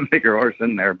have a bigger horse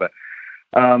in there. But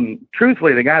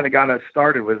truthfully, the guy that got us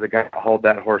started was the guy that hauled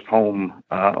that horse home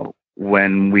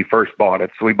when we first bought it.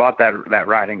 So we bought that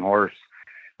riding horse,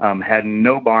 had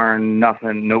no barn,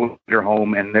 nothing, no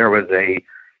home. And there was a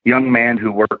young man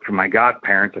who worked for my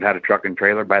godparents that had a truck and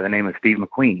trailer by the name of Steve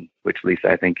McQueen, which,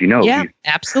 Lisa, I think you know. Yeah,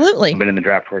 absolutely. He's been in the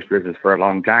draft horse business for a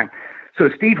long time. So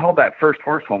Steve hauled that first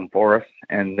horse home for us,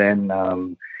 and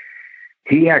then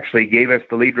he actually gave us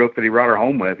the lead rope that he brought her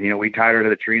home with. We tied her to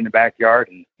the tree in the backyard,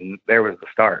 and there was the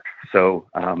start. So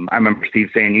I remember Steve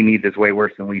saying, "You need this way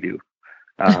worse than we do,"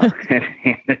 and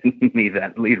handed me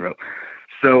that lead rope.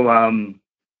 So,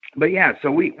 but yeah, so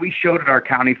we showed at our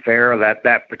county fair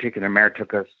that particular mare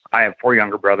took us. I have 4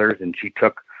 younger brothers, and she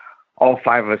took all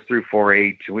 5 of us through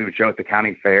 4-H. We would show at the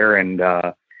county fair, and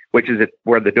which is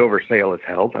where the Dover Sale is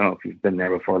held. I don't know if you've been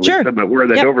there before, Lisa, sure. But where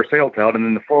the Dover Sale is held. And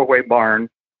then the 4-way barn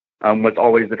was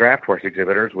always the draft horse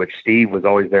exhibitors, which Steve was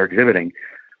always there exhibiting.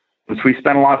 So we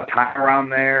spent a lot of time around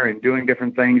there and doing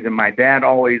different things. And my dad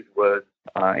always was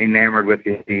enamored with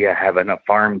the idea of having a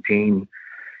farm team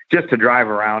just to drive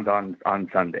around on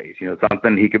Sundays,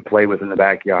 something he could play with in the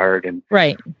backyard. And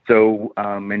right. So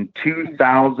in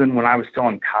 2000, when I was still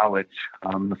in college,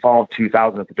 the fall of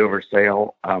 2000 at the Dover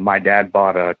Sale, my dad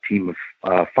bought a team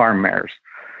of farm mares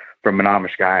from an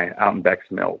Amish guy out in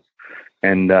Beck's Mills.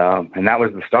 And that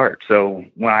was the start. So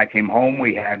when I came home,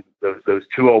 we had those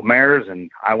 2 old mares,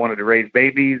 and I wanted to raise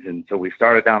babies. And so we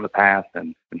started down the path,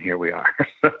 and here we are.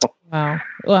 Wow.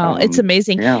 Well, it's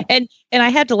amazing. Yeah. And I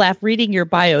had to laugh reading your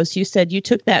bios. You said you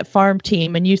took that farm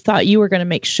team and you thought you were going to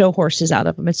make show horses out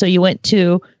of them. And so you went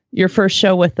to your first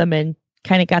show with them and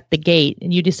kind of got the gate,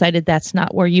 and you decided that's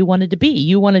not where you wanted to be.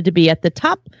 You wanted to be at the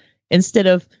top instead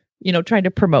of, trying to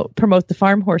promote the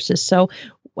farm horses. So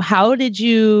how did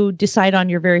you decide on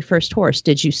your very first horse?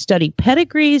 Did you study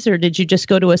pedigrees, or did you just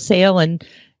go to a sale and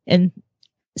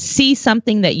see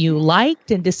something that you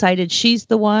liked and decided she's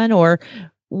the one? Or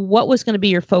what was going to be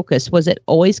your focus? Was it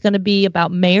always going to be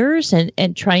about mares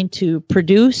and trying to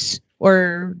produce,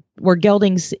 or were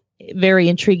geldings very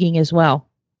intriguing as well?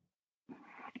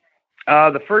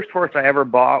 The first horse I ever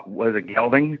bought was a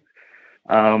gelding,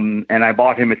 and I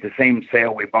bought him at the same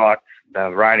sale we bought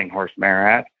the riding horse mare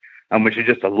at, which is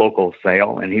just a local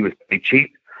sale, and he was pretty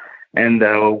cheap. And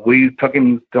we took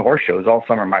him to horse shows all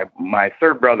summer. My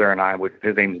third brother and I,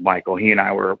 his name's Michael, he and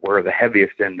I were the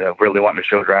heaviest into really wanting to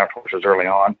show draft horses early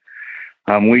on.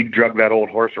 We drug that old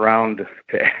horse around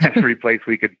to every place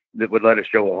that would let us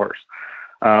show a horse.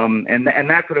 And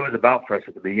that's what it was about for us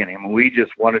at the beginning. I mean, we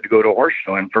just wanted to go to a horse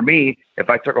show. And for me, if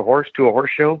I took a horse to a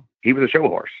horse show, he was a show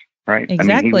horse, right?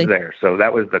 Exactly. I mean, he was there. So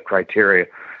that was the criteria.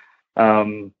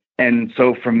 And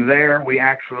so from there, we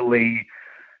actually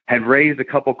had raised a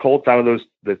couple colts out of those,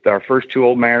 our first two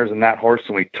old mares and that horse.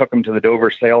 And we took them to the Dover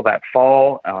sale that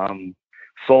fall,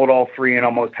 sold all three, and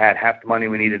almost had half the money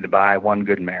we needed to buy one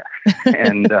good mare.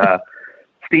 And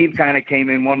Steve kind of came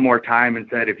in one more time and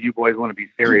said, if you boys want to be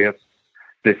serious,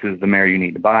 this is the mare you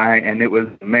need to buy. And it was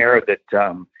a mare that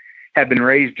had been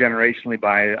raised generationally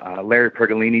by Larry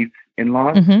Pergolini's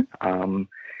in-laws. Mm-hmm.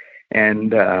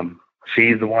 And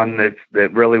she's the one that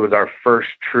really was our first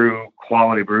true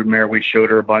quality brood mare. We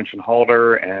showed her a bunch and hauled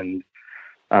her, and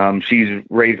she's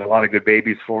raised a lot of good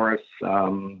babies for us.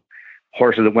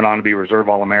 Horses that went on to be reserve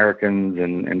All-Americans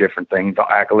and different things,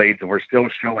 accolades. And we're still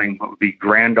showing what would be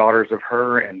granddaughters of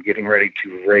her and getting ready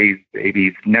to raise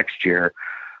babies next year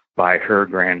by her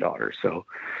granddaughter. So,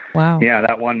 wow. Yeah,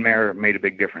 that one mare made a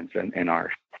big difference in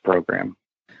our program.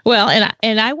 Well,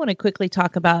 and I want to quickly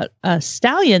talk about a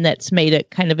stallion that's made a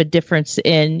kind of a difference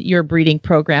in your breeding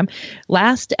program.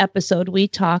 Last episode, we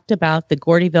talked about the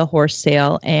Gordyville horse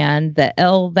sale and the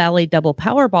El Valley Double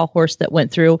Powerball horse that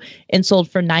went through and sold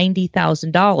for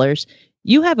 $90,000.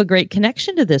 You have a great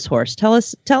connection to this horse. Tell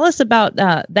us about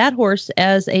that horse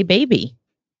as a baby.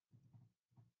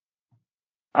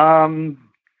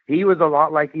 He was a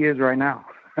lot like he is right now.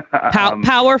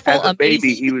 Powerful, as a amazing.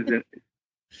 baby, he was.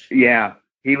 Yeah.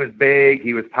 He was big,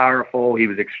 he was powerful, he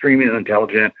was extremely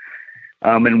intelligent.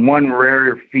 And one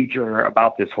rare feature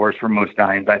about this horse for most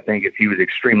stallions, I think, is he was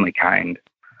extremely kind.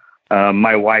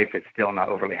 My wife is still not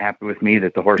overly happy with me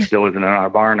that the horse still isn't in our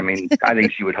barn. I mean, I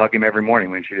think she would hug him every morning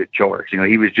when she did chores.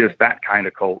 He was just that kind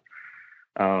of colt.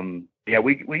 Yeah,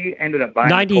 we ended up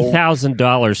buying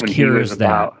 $90,000 cures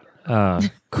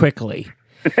that quickly.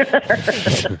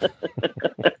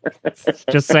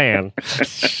 Just saying.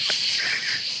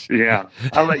 Yeah,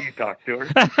 I'll let you talk to her.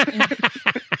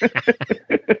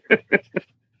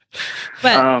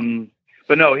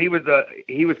 But no, he was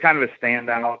kind of a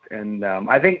standout, and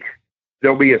I think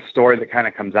there'll be a story that kind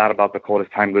of comes out about the colt as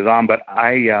time goes on. But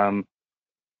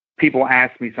people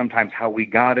ask me sometimes how we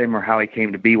got him or how he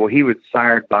came to be. Well, he was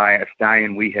sired by a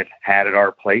stallion we had at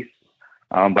our place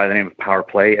by the name of Power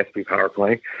Play, SP Power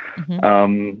Play,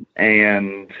 Mm-hmm.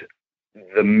 and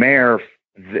the mare,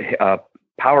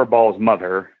 Powerball's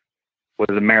mother,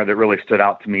 was a mare that really stood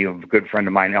out to me, of a good friend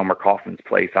of mine, Elmer Kaufman's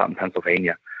place out in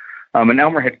Pennsylvania. And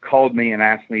Elmer had called me and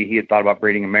asked me, he had thought about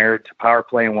breeding a mare to Power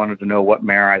Play and wanted to know what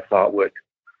mare I thought would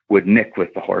nick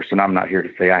with the horse. And I'm not here to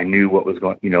say I knew what was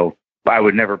going, I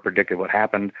would never predicted what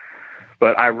happened,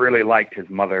 but I really liked his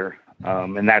mother.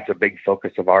 And that's a big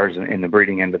focus of ours in the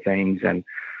breeding end of things. And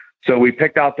so we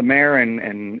picked out the mare,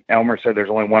 and Elmer said, there's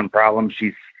only one problem.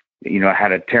 She's,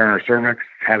 had a tear in her cervix,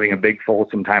 having a big foal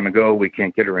some time ago. We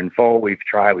can't get her in foal. We've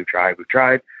tried.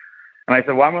 And I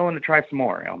said, well, I'm willing to try some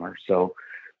more, Elmer. So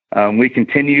we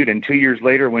continued, and 2 years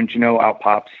later, wouldn't you know, out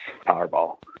pops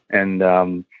Powerball. And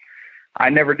I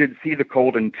never did see the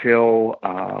colt until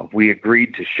we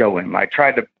agreed to show him. I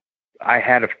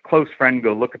had a close friend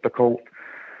go look at the colt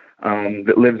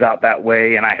that lives out that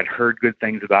way, and I had heard good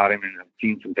things about him and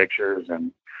seen some pictures,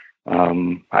 and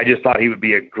I just thought he would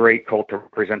be a great colt to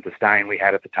represent the stallion we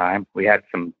had at the time. We had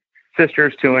some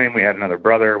sisters to him. We had another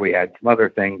brother. We had some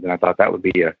other things, and I thought that would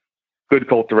be a good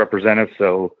colt to represent us.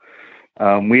 So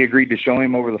we agreed to show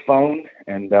him over the phone,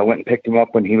 and went and picked him up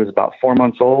when he was about 4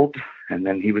 months old, and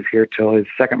then he was here till his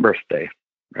second birthday,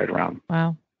 right around.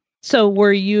 Wow. So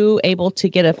were you able to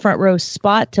get a front row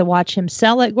spot to watch him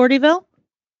sell at Gordyville?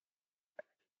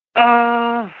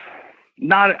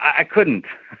 I couldn't.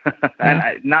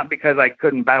 And not because I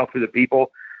couldn't battle through the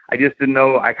people. I just didn't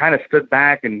know. I kind of stood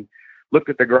back and looked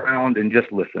at the ground and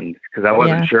just listened because I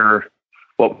wasn't sure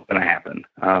what was going to happen.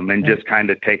 And just kind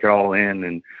of take it all in.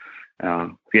 And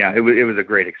it was a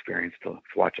great experience to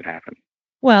watch it happen.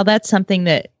 Well, that's something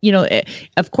that,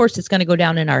 of course, it's going to go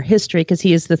down in our history because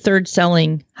he is the third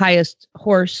selling highest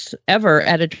horse ever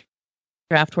at a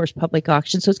draft horse public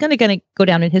auction. So it's going to go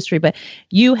down in history. But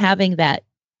you having that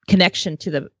connection to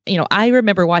the, I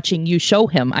remember watching you show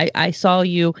him. I saw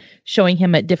you showing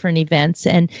him at different events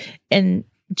and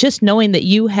just knowing that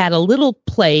you had a little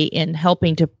play in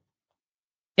helping to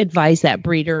advise that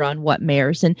breeder on what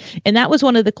mares. And that was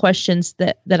one of the questions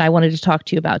that I wanted to talk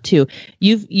to you about too.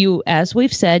 You, as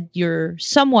we've said, you're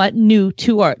somewhat new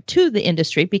to the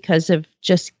industry because of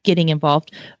just getting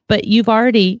involved, but you've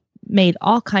already made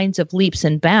all kinds of leaps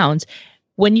and bounds.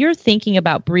 When you're thinking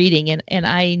about breeding, and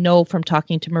I know from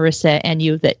talking to Marissa and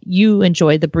you that you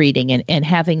enjoy the breeding and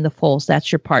having the foals,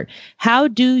 that's your part. How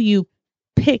do you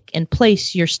pick and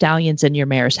place your stallions and your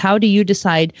mares? How do you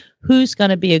decide who's going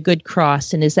to be a good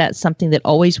cross? And is that something that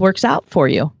always works out for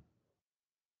you?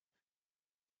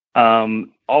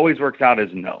 Always works out as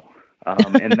no.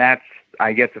 And that's,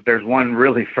 I guess if there's one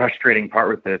really frustrating part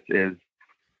with this is,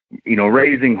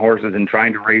 raising horses and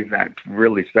trying to raise that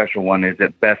really special one is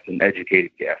at best an educated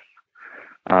guess.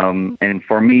 And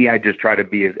for me, I just try to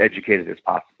be as educated as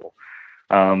possible.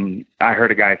 I heard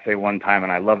a guy say one time,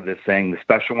 and I love this saying, the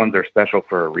special ones are special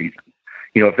for a reason.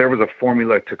 If there was a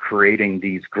formula to creating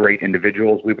these great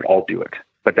individuals, we would all do it,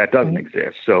 but that doesn't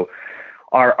exist. So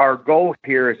our goal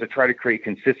here is to try to create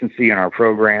consistency in our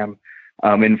program.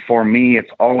 And for me,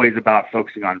 it's always about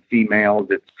focusing on females.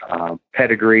 It's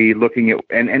pedigree, looking at,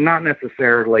 and not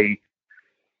necessarily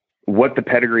what the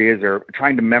pedigree is or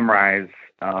trying to memorize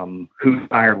who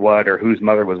sired what or whose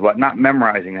mother was what, not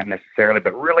memorizing that necessarily,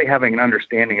 but really having an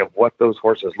understanding of what those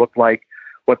horses look like,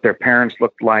 what their parents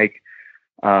looked like,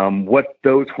 what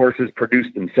those horses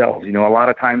produce themselves. A lot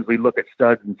of times we look at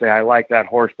studs and say, I like that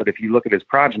horse, but if you look at his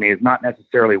progeny, it's not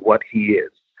necessarily what he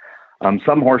is.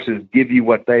 Some horses give you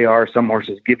what they are. Some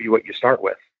horses give you what you start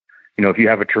with. If you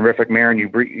have a terrific mare and you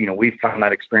breed, we've found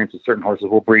that experience with certain horses.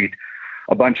 We'll breed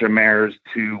a bunch of mares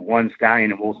to one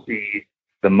stallion and we'll see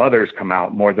the mothers come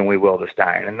out more than we will the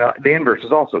stallion. And the inverse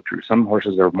is also true. Some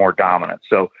horses are more dominant.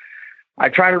 So I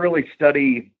try to really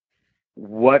study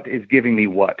what is giving me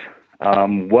what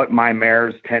my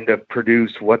mares tend to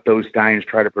produce, what those stallions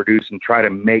try to produce, and try to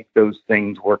make those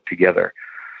things work together.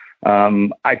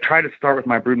 I try to start with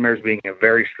my brood mares being a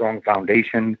very strong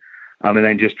foundation, and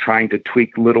then just trying to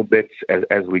tweak little bits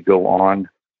as we go on.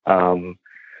 For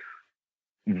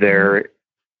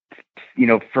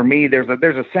me, there's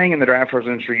a saying in the draft horse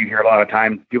industry you hear a lot of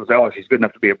times. People say, "Oh, she's good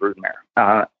enough to be a brood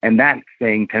mare," and that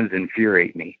saying tends to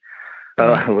infuriate me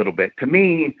a little bit. To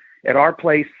me, at our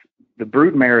place, the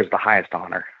brood mare is the highest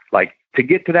honor. Like, to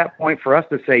get to that point, for us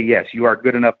to say, yes, you are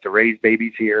good enough to raise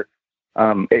babies here.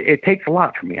 It takes a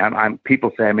lot for me.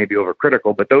 People say I may be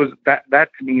overcritical, but that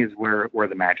to me is where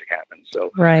the magic happens.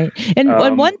 So right. And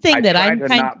one thing that I'm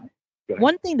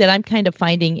kind of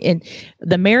finding in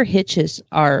the mare hitches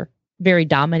are very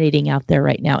dominating out there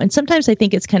right now. And sometimes I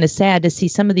think it's kind of sad to see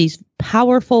some of these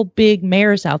powerful big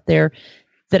mares out there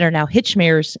that are now hitch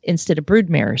mares instead of brood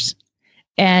mares.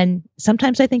 And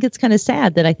sometimes I think it's kind of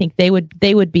sad that I think they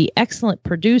would be excellent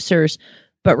producers,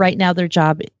 but right now their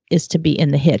job is to be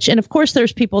in the hitch. And of course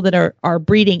there's people that are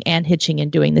breeding and hitching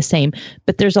and doing the same,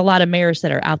 but there's a lot of mares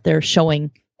that are out there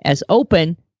showing as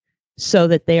open so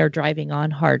that they are driving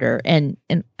on harder. And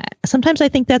sometimes I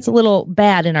think that's a little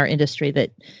bad in our industry,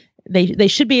 that they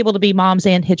should be able to be moms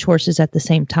and hitch horses at the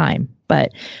same time.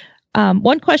 But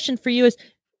one question for you is,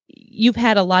 you've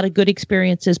had a lot of good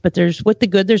experiences, but with the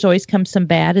good, there's always come some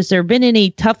bad. Has there been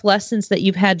any tough lessons that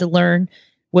you've had to learn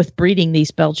with breeding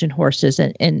these Belgian horses?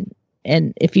 And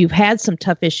if you've had some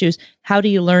tough issues, how do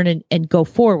you learn and go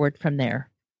forward from there?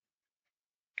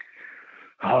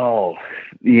 Oh,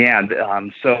 yeah.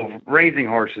 So raising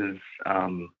horses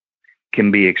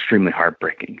can be extremely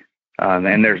heartbreaking.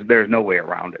 And there's no way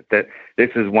around it. That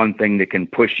this is one thing that can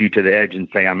push you to the edge and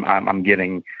say, I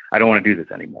don't want to do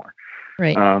this anymore.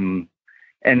 Right.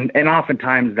 And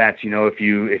oftentimes that's, if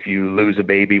you lose a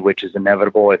baby, which is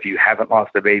inevitable, if you haven't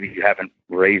lost a baby, you haven't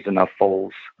raised enough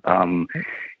foals.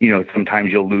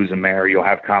 Sometimes you'll lose a mare, you'll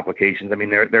have complications. I mean,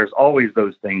 there's always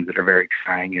those things that are very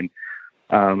trying.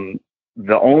 And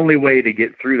the only way to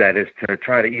get through that is to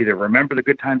try to either remember the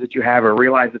good times that you have or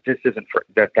realize that this isn't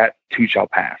that too shall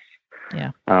pass.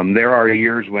 Yeah. There are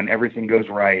years when everything goes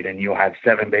right and you'll have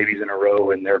 7 babies in a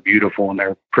row and they're beautiful and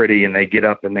they're pretty and they get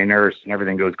up and they nurse and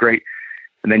everything goes great.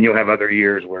 And then you'll have other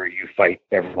years where you fight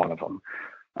every one of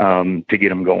them to get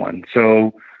them going.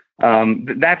 So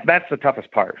that's the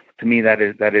toughest part. To me, that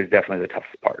is definitely the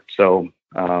toughest part. So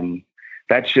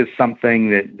that's just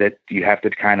something that you have to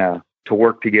kind of to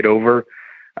work to get over.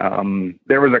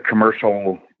 There was a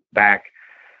commercial back,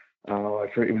 it was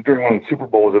during one of the Super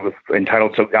Bowls. It was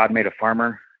entitled "So God Made a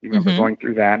Farmer." You remember going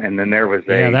through that? And then there was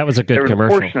that was a good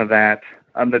commercial. A portion of that.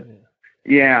 And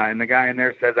the guy in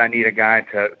there says, "I need a guy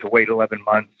to wait 11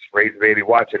 months, raise the baby,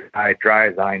 watch it die, dry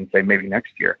his eye, and say maybe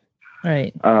next year."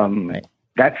 Right. Right.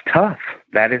 That's tough.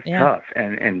 That is tough.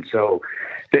 And so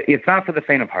it's not for the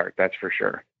faint of heart, that's for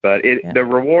sure. But the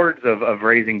rewards of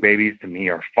raising babies to me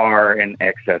are far in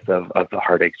excess of the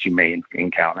heartaches you may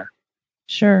encounter.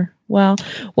 Sure. Well,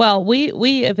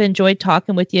 we have enjoyed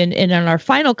talking with you. And in our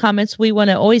final comments, we want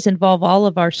to always involve all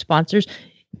of our sponsors.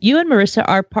 You and Marissa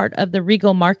are part of the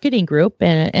Regal Marketing Group,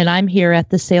 and I'm here at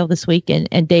the sale this week,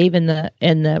 and Dave and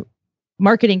the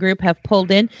marketing group have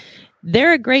pulled in.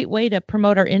 They're a great way to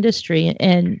promote our industry,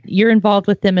 and you're involved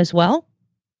with them as well?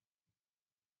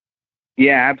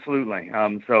 Yeah, absolutely.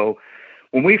 So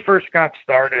when we first got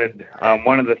started,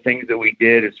 one of the things that we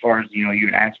did, as far as,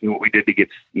 you asked me what we did to get,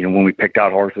 when we picked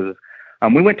out horses,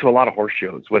 we went to a lot of horse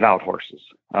shows without horses.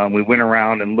 We went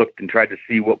around and looked and tried to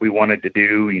see what we wanted to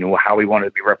do, how we wanted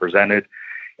to be represented.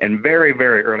 And very,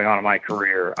 very early on in my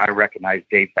career, I recognized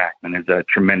Dave Backman as a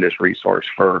tremendous resource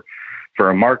for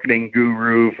a marketing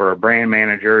guru, for a brand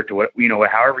manager, to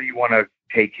however you want to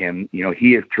take him.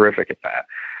 He is terrific at that.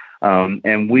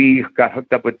 And we got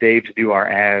hooked up with Dave to do our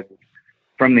ads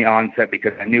from the onset,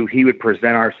 because I knew he would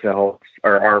present ourselves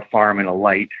or our farm in a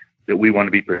light that we want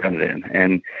to be presented in.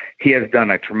 And he has done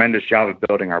a tremendous job of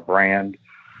building our brand.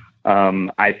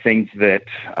 I think that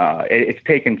it's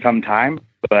taken some time,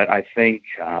 but I think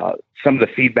some of the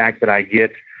feedback that I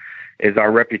get is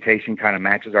our reputation kind of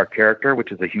matches our character,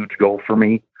 which is a huge goal for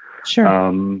me. Sure.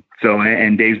 And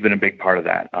Dave's been a big part of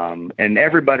that. And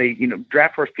everybody,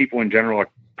 draft horse people in general are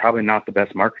probably not the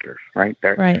best marketers, right?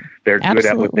 They're good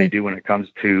at what they do when it comes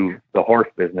to the horse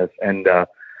business. And a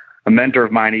mentor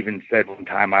of mine even said one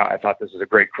time, I thought this was a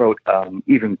great quote,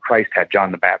 even Christ had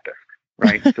John the Baptist,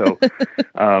 right? So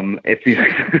if you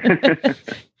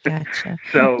Gotcha.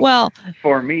 So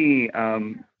for me,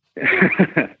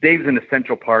 Dave's an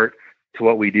essential part to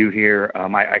what we do here.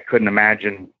 I couldn't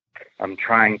imagine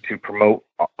trying to promote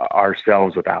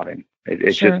ourselves without him.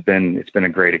 It's been a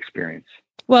great experience.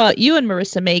 Well, you and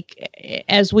Marissa make,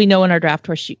 as we know in our draft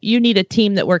horse, you need a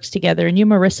team that works together, and you,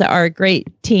 Marissa, are a great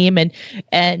team.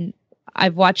 And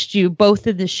I've watched you both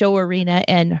in the show arena,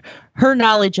 and her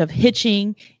knowledge of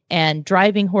hitching and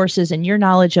driving horses, and your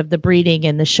knowledge of the breeding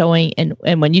and the showing, and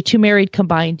when you two married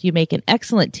combined, you make an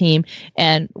excellent team.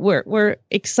 And we're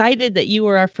excited that you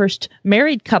were our first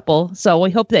married couple. So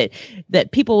we hope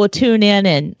that people will tune in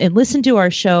and listen to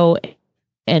our show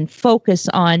and focus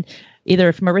on either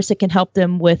if Marissa can help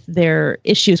them with their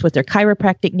issues with their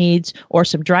chiropractic needs or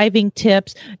some driving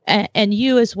tips, and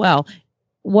you as well.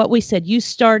 What we said, you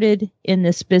started in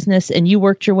this business and you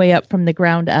worked your way up from the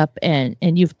ground up, and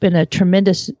you've been a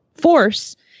tremendous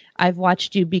force. I've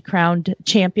watched you be crowned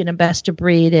champion and best of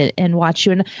breed and watch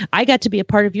you. And I got to be a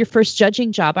part of your first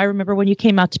judging job. I remember when you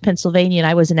came out to Pennsylvania and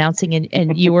I was announcing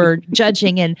and you were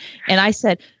judging, and I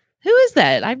said, "Who is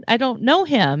that? I don't know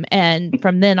him." And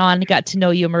from then on, I got to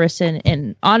know you, Marissa,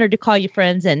 and honored to call you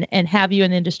friends and have you in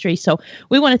the industry. So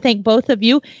we want to thank both of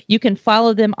you. You can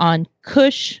follow them on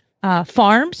Cush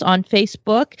Farms on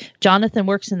Facebook. Jonathan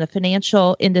works in the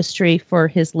financial industry for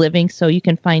his living, so you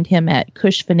can find him at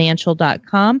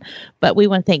cushfinancial.com. But we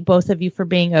want to thank both of you for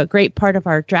being a great part of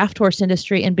our draft horse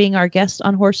industry and being our guests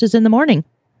on Horses in the Morning.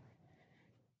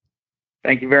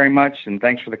 Thank you very much, and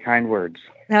thanks for the kind words.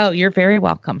 Oh, you're very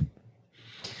welcome.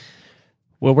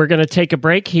 Well, we're going to take a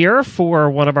break here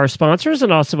for one of our sponsors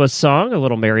and also a song, a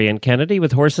little Marianne Kennedy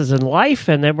with Horses in Life.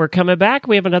 And then we're coming back.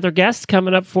 We have another guest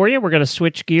coming up for you. We're going to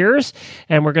switch gears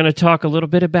and we're going to talk a little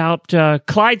bit about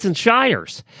Clydes and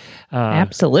Shires.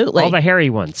 Absolutely. All the hairy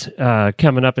ones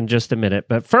coming up in just a minute.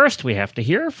 But first, we have to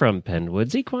hear from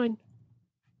Penwoods Equine.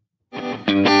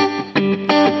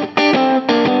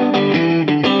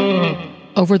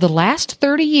 Over the last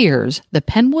 30 years, the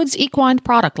Penwoods Equine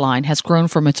product line has grown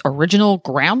from its original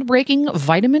groundbreaking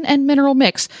vitamin and mineral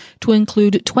mix to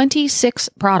include 26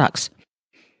 products.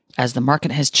 As the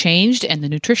market has changed and the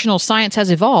nutritional science has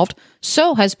evolved,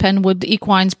 so has Penwood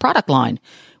Equine's product line,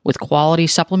 with quality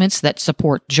supplements that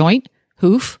support joint,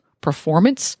 hoof,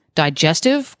 performance,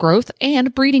 digestive, growth,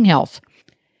 and breeding health.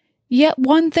 Yet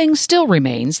one thing still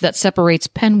remains that separates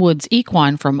Penwoods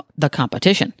Equine from the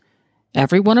competition.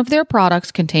 Every one of their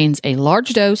products contains a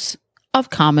large dose of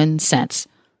common sense.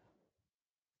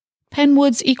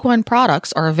 Penwood's equine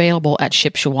products are available at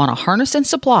Shipshewana Harness and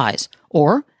Supplies,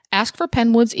 or ask for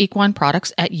Penwood's equine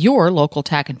products at your local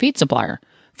tack and feed supplier.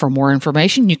 For more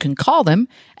information, you can call them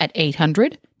at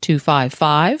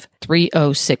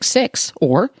 800-255-3066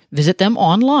 or visit them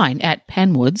online at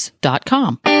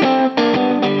penwoods.com.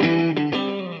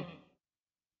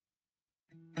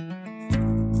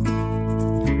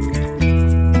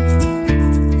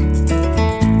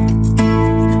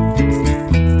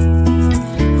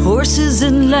 Horses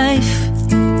in life,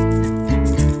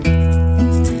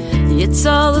 it's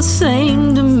all the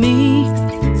same to me.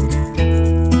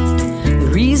 The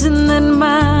reason that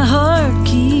my heart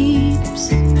keeps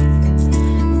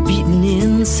beating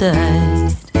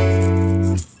inside.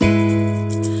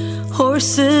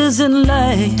 Horses in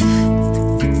life,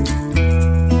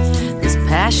 this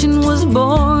passion was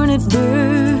born at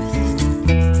birth.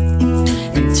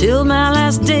 Until my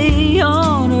last day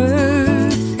on earth,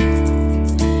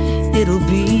 it'll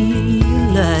be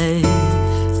life.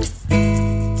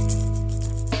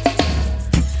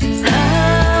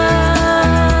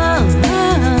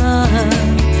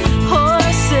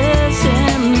 Horses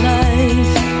and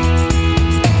life.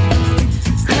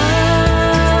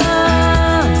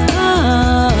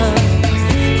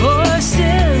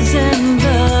 Horses and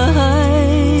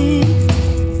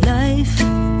life.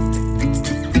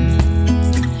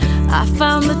 I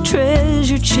found the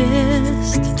treasure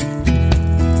chest.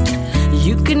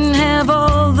 You can have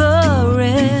all the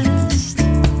rest,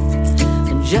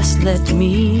 and just let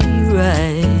me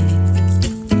ride.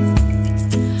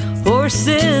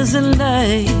 Horses and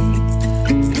life,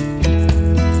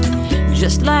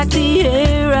 just like the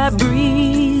air I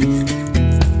breathe.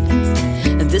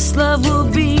 This love will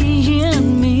be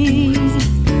in me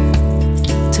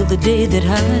till the day that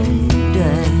I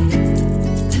die.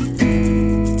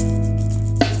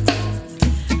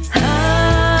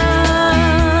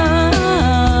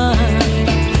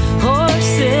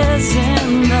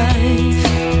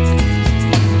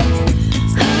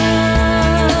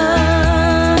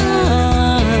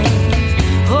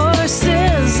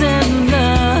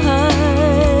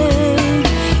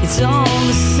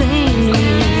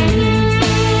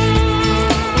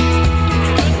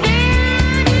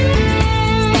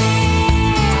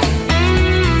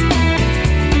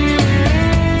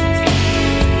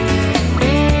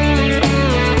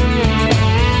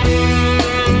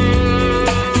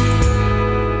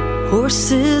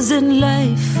 Horses in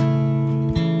life,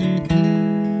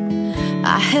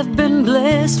 I have been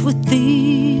blessed with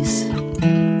these.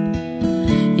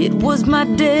 It was my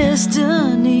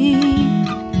destiny.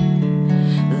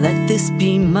 Let this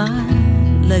be my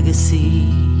legacy.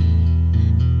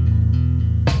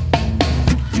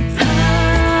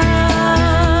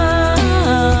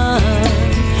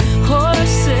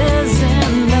 Horses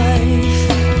in life.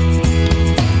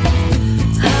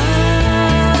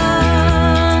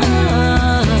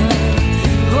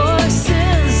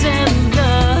 Horses in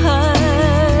life.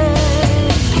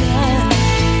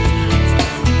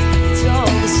 It's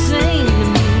all the same to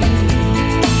me.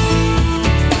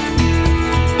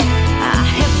 I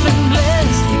have been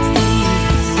blessed with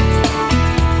these.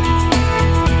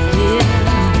 Yeah.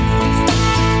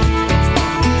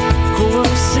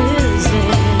 Horses in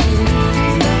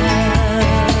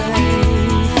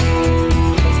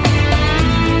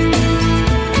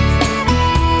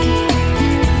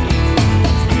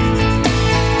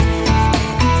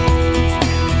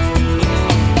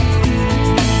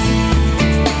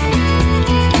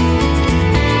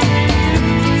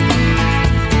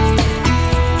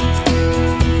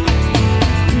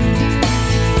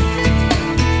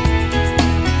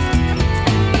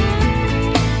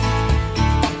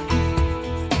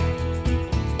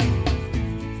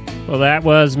Well, that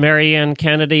was Marianne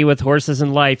Kennedy with Horses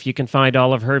in Life. You can find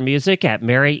all of her music at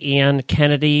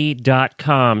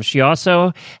mariannekennedy.com. She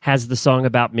also has the song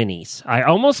about minis. I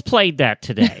almost played that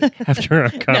today after our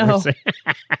conversation.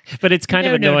 But it's kind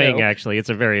of annoying, actually. It's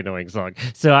a very annoying song.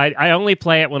 So I only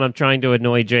play it when I'm trying to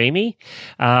annoy Jamie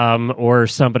or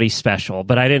somebody special.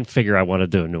 But I didn't figure I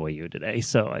wanted to annoy you today.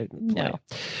 So I didn't play.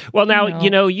 Well, now, you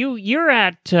know, you're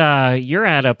at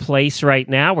a place right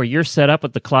now where you're set up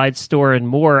with the Clyde store and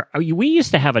more. We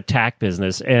used to have a tack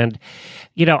business, and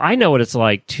you know, I know what it's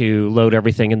like to load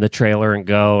everything in the trailer and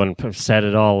go and set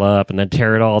it all up and then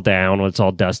tear it all down when it's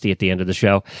all dusty at the end of the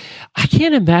show. I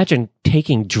can't imagine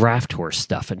taking draft horse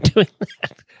stuff and doing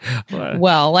that.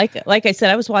 Well, like I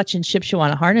said, I was watching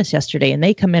Shipshewana Harness yesterday, and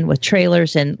they come in with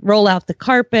trailers and roll out the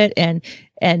carpet, and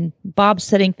Bob's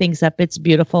setting things up. It's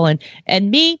beautiful.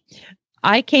 And me,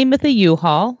 I came with a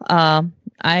U-Haul.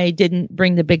 I didn't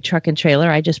bring the big truck and trailer.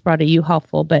 I just brought a U-Haul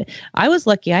full, but I was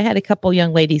lucky. I had a couple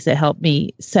young ladies that helped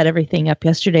me set everything up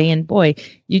yesterday. And boy,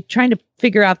 you're trying to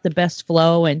figure out the best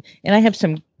flow. And I have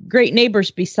some great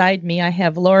neighbors beside me. I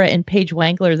have Laura and Paige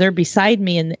Wangler. They're beside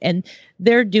me, and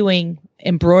they're doing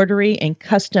embroidery and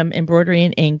custom embroidery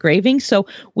and engraving. So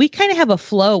we kind of have a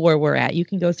flow where we're at. You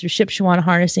can go through Shipshewana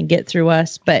Harness and get through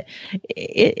us, but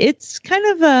it's kind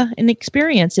of an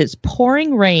experience. It's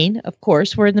pouring rain. Of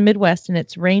course, we're in the Midwest and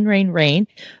it's rain, rain, rain,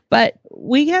 but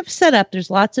we have set up, there's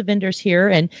lots of vendors here.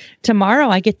 And tomorrow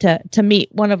I get to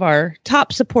meet one of our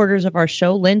top supporters of our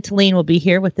show. Lynn Talene will be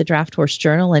here with the Draft Horse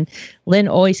Journal, and Lynn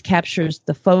always captures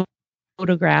the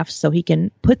photographs so he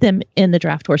can put them in the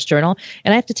Draft Horse Journal.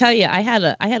 And I have to tell you, I had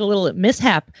a little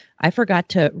mishap. I forgot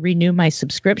to renew my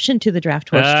subscription to the Draft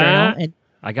Horse Journal, and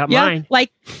I got mine.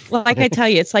 Like I tell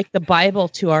you, it's like the Bible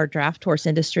to our draft horse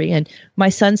industry. And my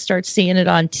son starts seeing it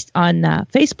on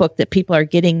Facebook that people are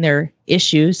getting their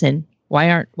issues, and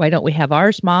why don't we have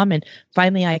ours, Mom? And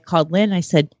finally, I called Lynn. I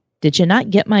said, "Did you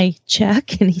not get my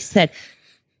check?" And he said,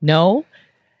 "No."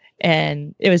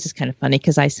 And it was just kind of funny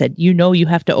because I said, you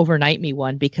have to overnight me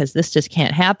one because this just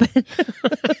can't happen.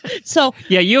 So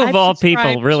yeah, you of all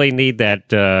people really need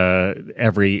that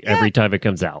every time it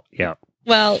comes out. Yeah.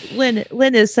 Well,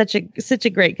 Lynn is such a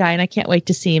great guy, and I can't wait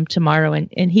to see him tomorrow.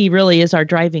 And he really is our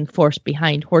driving force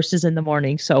behind Horses in the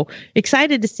Morning. So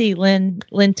excited to see Lynn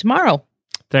tomorrow.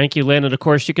 Thank you, Lynn. And of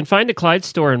course, you can find the Clyde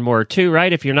store and more too,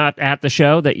 right? If you're not at the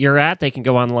show that you're at, they can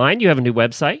go online. You have a new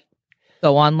website.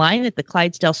 Go online at the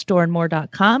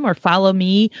ClydesdaleStoreandMore.com, or follow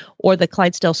me or the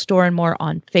Clydesdale Store and More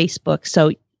on Facebook. So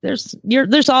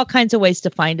there's all kinds of ways to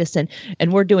find us, and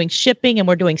we're doing shipping and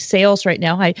we're doing sales right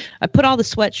now. I put all the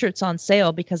sweatshirts on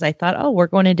sale because I thought, we're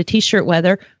going into t-shirt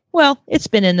weather. Well, it's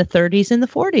been in the 30s and the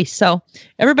 40s, so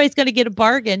everybody's going to get a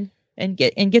bargain and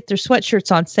get their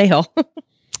sweatshirts on sale.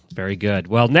 Very good.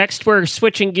 Well, next we're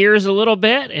switching gears a little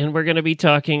bit, and we're going to be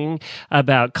talking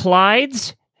about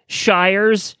Clydes,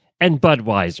 Shires, and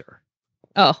Budweiser.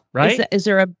 Oh, right? Is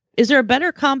there a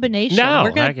better combination? No,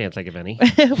 I can't think of any.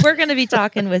 We're going to be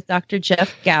talking with Dr.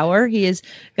 Jeff Gower. He is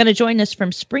going to join us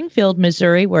from Springfield,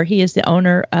 Missouri, where he is the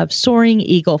owner of Soaring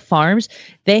Eagle Farms.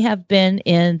 They have been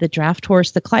in the draft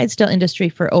horse, the Clydesdale industry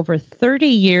for over 30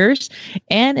 years.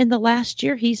 And in the last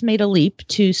year, he's made a leap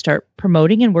to start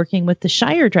promoting and working with the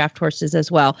Shire draft horses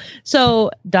as well. So,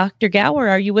 Dr. Gower,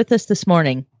 are you with us this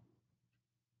morning?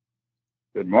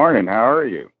 Good morning. How are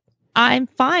you? I'm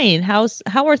fine. How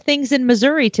are things in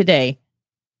Missouri today?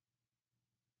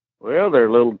 Well, they're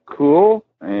a little cool,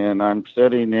 and I'm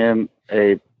sitting in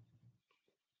a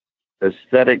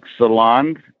aesthetic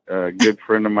salon. A good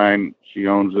friend of mine, she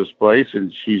owns this place,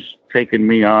 and she's taken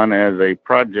me on as a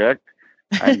project.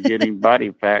 I'm getting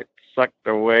body fat sucked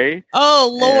away.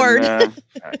 Oh, Lord. And,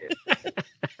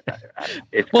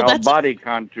 it's called body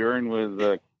contouring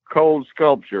with cold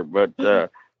sculpture, but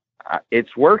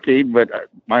it's working, but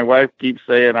my wife keeps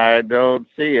saying I don't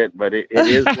see it, but it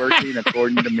is working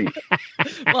according to me.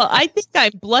 Well, I think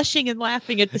I'm blushing and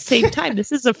laughing at the same time.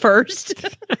 This is a first.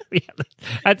 Yeah,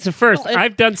 that's a first. Well,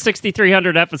 I've done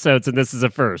 6,300 episodes, and this is a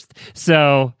first.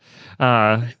 So,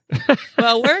 well,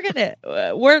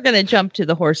 we're gonna jump to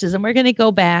the horses, and we're gonna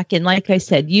go back. And like I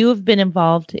said, you have been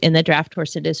involved in the draft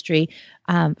horse industry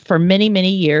for many,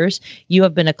 many years. You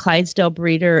have been a Clydesdale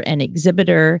breeder and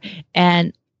exhibitor,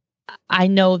 and I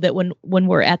know that when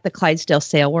we're at the Clydesdale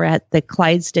sale, we're at the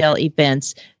Clydesdale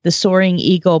events, the Soaring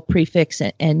Eagle prefix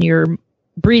and your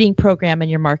breeding program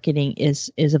and your marketing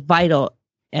is a vital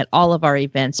at all of our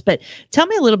events. But tell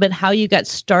me a little bit how you got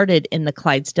started in the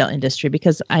Clydesdale industry,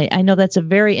 because I know that's a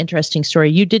very interesting story.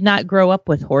 You did not grow up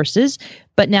with horses,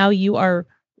 but now you are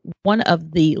one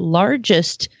of the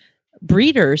largest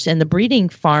breeders and the breeding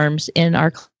farms in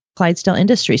our Clydesdale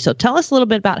industry. So tell us a little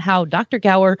bit about how Dr.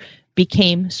 Gower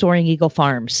became Soaring Eagle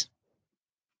Farms.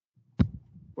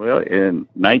 Well, in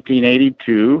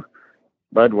 1982,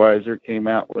 Budweiser came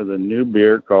out with a new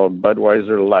beer called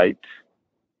Budweiser Light.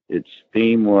 Its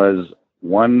theme was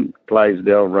one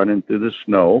Clydesdale running through the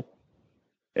snow,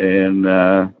 and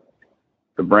the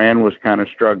brand was kind of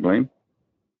struggling.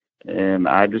 And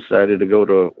I decided to go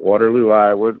to Waterloo,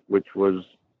 Iowa, which was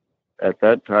at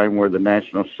that time where the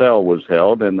National Sale was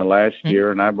held in the last year,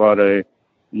 and I bought a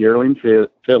yearling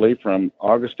filly from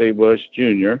August A. Bush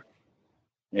Jr.,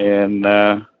 and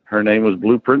her name was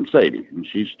Blueprint Sadie, and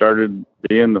she started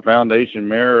being the foundation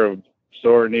mare of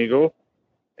Soaring Eagle,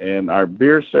 and our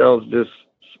beer sales just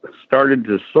started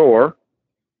to soar.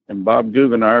 And Bob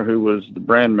Guggenauer, who was the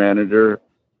brand manager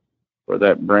for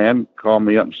that brand, called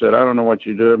me up and said, I don't know what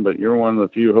you're doing, but you're one of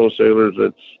the few wholesalers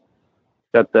that's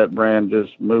got that brand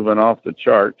just moving off the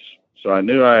charts. So I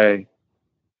knew I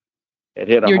had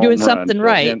hit a You're home doing run. something So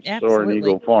right. hence Soaring Absolutely.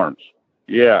 Eagle Farms.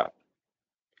 Yeah.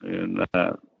 And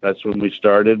that's when we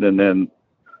started. And then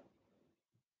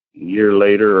a year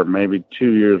later, or maybe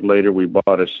 2 years later, we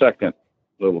bought a second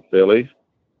little filly.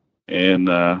 And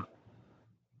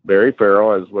Barry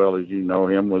Farrell, as well as you know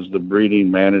him, was the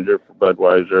breeding manager for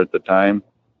Budweiser at the time.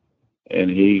 And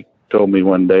he told me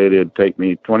one day it'd take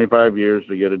me 25 years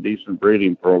to get a decent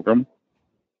breeding program.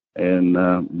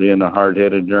 And being a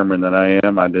hard-headed German that I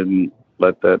am, I didn't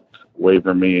let that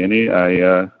waver me any.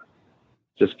 I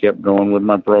just kept going with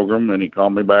my program, and he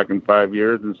called me back in 5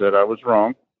 years and said I was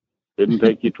wrong. Didn't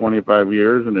take you 25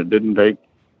 years, and it didn't take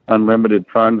unlimited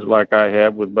funds like I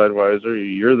have with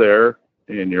Budweiser. You're there,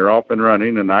 and you're off and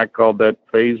running, and I called that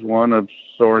phase one of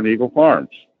Soaring Eagle Farms.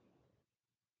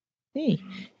 Hey.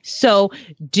 So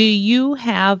do you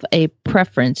have a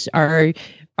preference? Are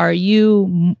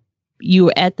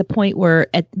you at the point where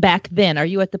back then, are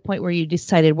you at the point where you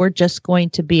decided we're just going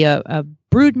to be a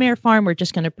broodmare farm, we're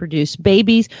just going to produce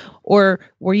babies? Or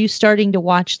were you starting to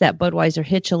watch that Budweiser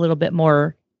hitch a little bit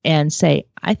more and say,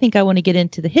 I think I want to get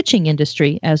into the hitching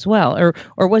industry as well?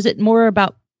 Or was it more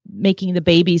about making the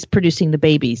babies, producing the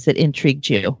babies that intrigued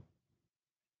you?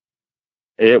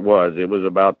 It was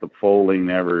about the foaling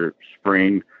every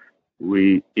spring.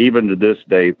 We, even to this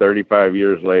day, 35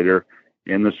 years later,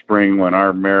 in the spring when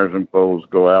our mares and foals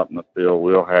go out in the field,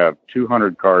 we'll have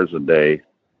 200 cars a day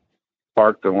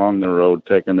parked along the road,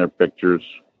 taking their pictures,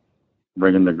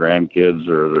 bringing their grandkids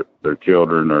or their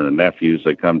children or their nephews.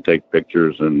 They come take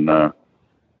pictures, and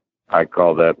I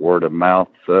call that word of mouth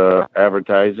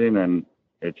advertising, and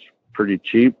it's pretty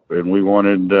cheap. And we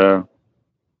wanted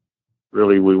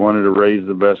we wanted to raise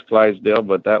the best Clydesdale,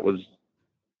 but that was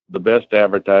the best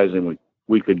advertising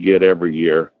we could get every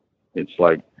year. It's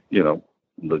like, you know,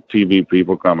 the TV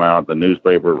people come out, the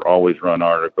newspaper always run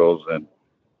articles, and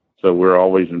so we're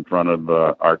always in front of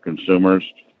our consumers.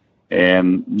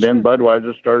 And then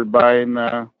Budweiser started buying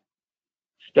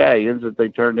stallions that they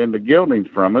turned into geldings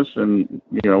from us, and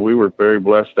you know, we were very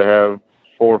blessed to have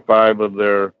 4 or 5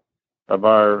 of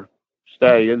our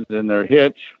stallions in their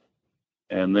hitch.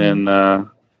 And then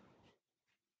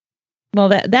well,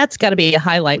 that's got to be a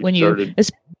highlight when you,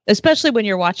 especially when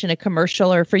you're watching a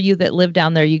commercial, or for you that live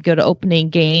down there, you go to opening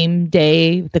game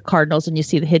day, the Cardinals, and you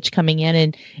see the hitch coming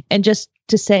in, and just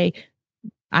to say,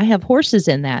 I have horses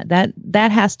in that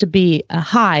has to be a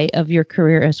high of your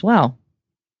career as well.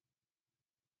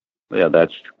 Yeah,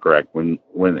 that's correct.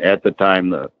 When at the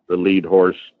time the lead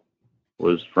horse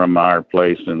was from our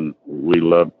place, and we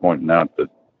loved pointing out that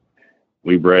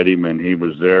we bred him and he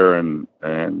was there, and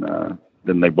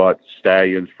then they bought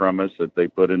stallions from us that they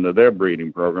put into their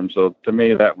breeding program. So to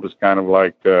me, that was kind of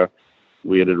like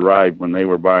we had arrived when they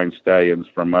were buying stallions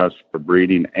from us for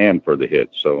breeding and for the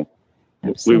hitch. So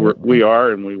Absolutely.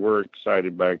 we were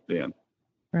excited back then.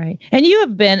 Right. And you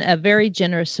have been a very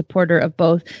generous supporter of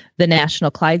both the National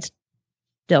Clydesdale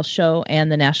Show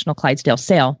and the National Clydesdale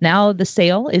Sale. Now the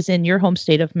sale is in your home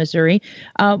state of Missouri.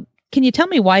 Can you tell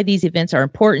me why these events are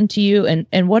important to you,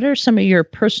 and what are some of your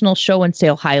personal show and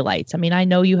sale highlights? I mean, I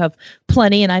know you have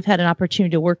plenty, and I've had an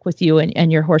opportunity to work with you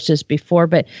and your horses before,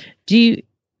 but do you,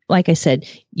 like I said,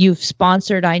 you've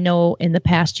sponsored, I know in the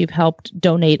past you've helped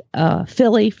donate a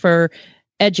filly for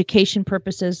education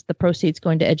purposes, the proceeds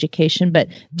going to education, but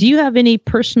do you have any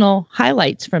personal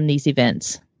highlights from these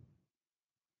events?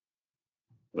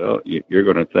 Well, you're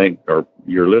going to think, or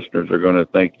your listeners are going to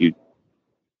think you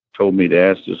told me to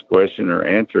ask this question or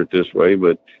answer it this way,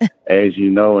 but as you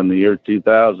know, in the year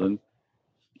 2000,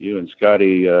 you and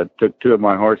Scotty took 2 of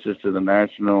my horses to the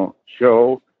national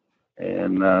show,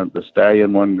 and the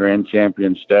stallion won grand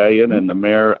champion stallion, and the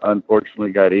mare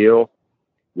unfortunately got ill,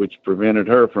 which prevented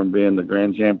her from being the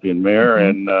grand champion mare.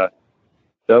 And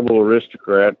Double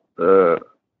Aristocrat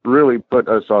really put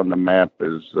us on the map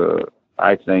as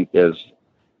I think as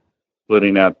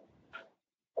putting out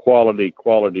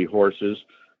quality horses.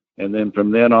 And then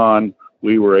from then on,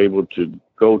 we were able to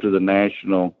go to the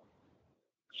national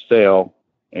sale,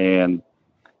 and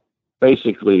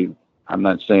basically, I'm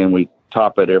not saying we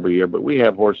top it every year, but we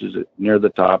have horses near the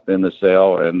top in the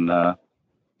sale. And,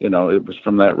 you know, it was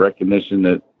from that recognition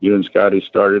that you and Scotty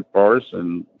started for us,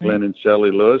 and Glenn and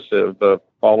Shelley Lewis have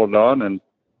followed on. And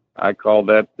I call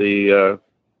that the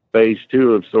phase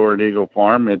 2 of Soaring Eagle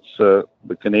Farm. It's the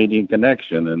Canadian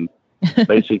connection. And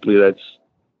basically that's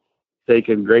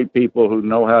taking great people who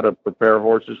know how to prepare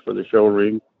horses for the show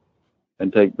ring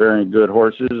and take very good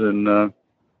horses. And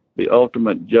the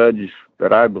ultimate judge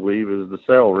that I believe is the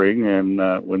sale ring.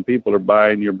 And when people are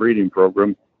buying your breeding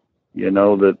program, you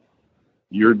know that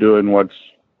you're doing what's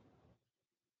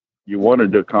you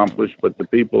wanted to accomplish, but the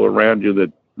people around you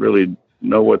that really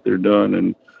know what they're doing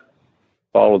and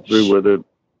follow through with it.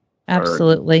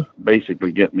 Absolutely.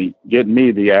 Basically get me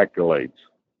the accolades.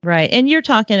 Right. And you're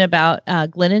talking about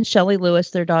Glenn and Shelley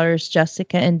Lewis, their daughters,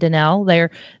 Jessica and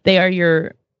Danelle. They are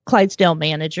your Clydesdale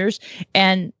managers,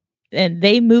 and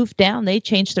they moved down. They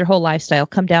changed their whole lifestyle,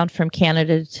 come down from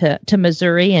Canada to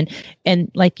Missouri.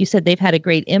 And like you said, they've had a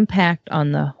great impact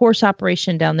on the horse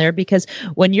operation down there, because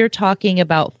when you're talking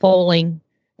about foaling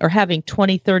or having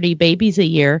 20, 30 babies a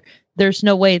year, there's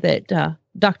no way that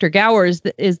Dr. Gower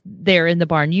is there in the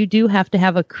barn. You do have to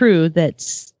have a crew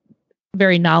that's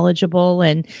very knowledgeable,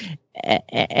 and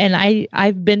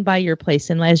I've been by your place,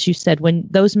 and as you said, when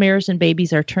those mares and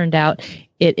babies are turned out,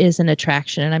 it is an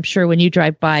attraction. And I'm sure when you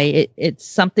drive by, it's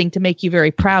something to make you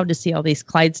very proud to see all these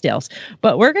Clydesdales.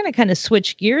 But we're going to kind of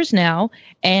switch gears now,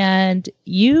 and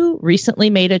you recently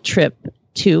made a trip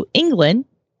to England,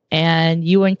 and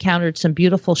you encountered some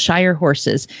beautiful Shire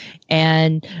horses,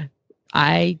 and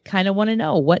I kind of want to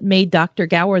know what made Dr.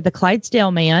 Gower, the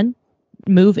Clydesdale man,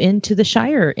 move into the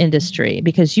Shire industry,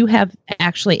 because you have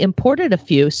actually imported a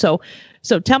few. So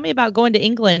tell me about going to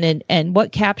England and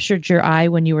what captured your eye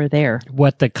when you were there.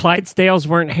 What, the Clydesdales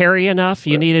weren't hairy enough?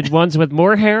 You needed ones with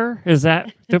more hair? Is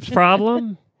that the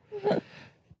problem?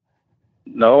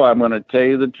 No, I'm going to tell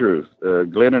you the truth.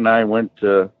 Glenn and I went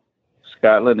to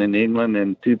Scotland and England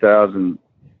in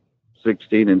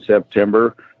 2016 in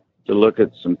September to look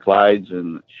at some Clydes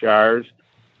and Shires.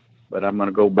 But I'm going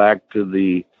to go back to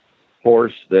the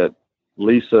horse that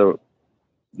Lisa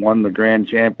won the grand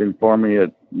champion for me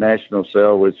at National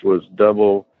Sale, which was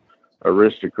Double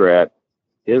Aristocrat.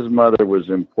 His mother was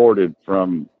imported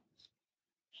from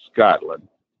Scotland.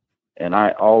 And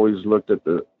I always looked at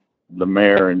the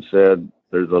mare and said,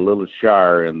 there's a little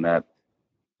Shire in that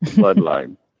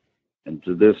bloodline. And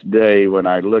to this day, when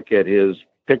I look at his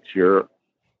picture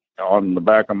on the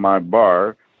back of my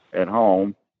bar at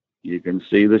home, you can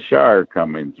see the Shire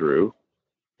coming through.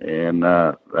 And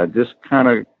I just kind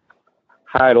of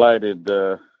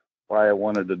highlighted why I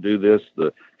wanted to do this.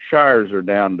 The Shires are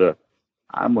down to,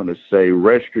 I'm going to say,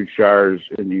 registered Shires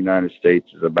in the United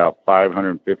States is about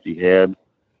 550 head.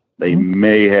 They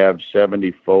may have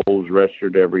 70 foals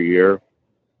registered every year.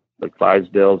 The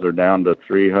Clydesdales are down to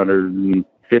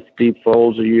 350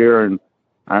 foals a year, and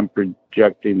I'm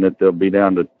projecting that they'll be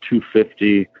down to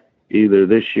 250 either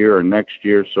this year or next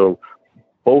year. So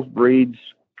both breeds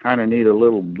kind of need a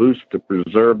little boost to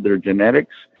preserve their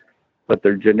genetics, but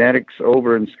their genetics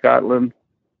over in Scotland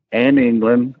and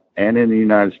England and in the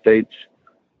United States,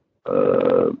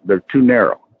 they're too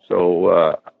narrow.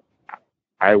 So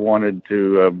I wanted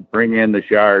to bring in the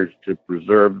Shires to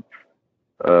preserve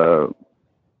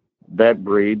that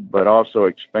breed, but also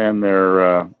expand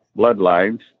their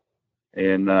bloodlines.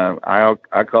 And I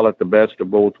call it the best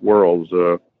of both worlds.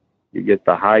 You get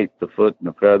the height, the foot, and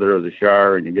the feather of the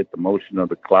Shire, and you get the motion of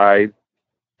the Clyde.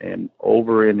 And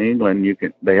over in England,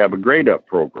 they have a grade up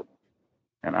program,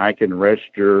 and I can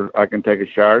take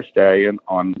a Shire stallion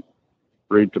on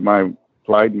breed to my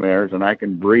Clyde mares, and I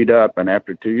can breed up, and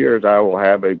after 2 years, I will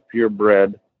have a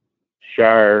purebred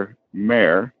Shire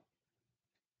mare,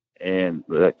 and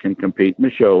that can compete in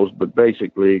the shows, but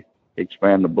basically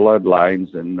expand the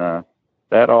bloodlines. And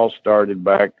that all started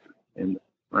back in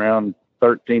around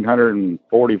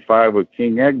 1345 with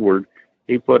King Edward.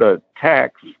 He put a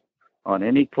tax on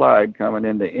any Clyde coming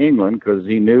into England because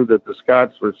he knew that the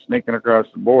Scots were sneaking across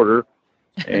the border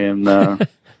and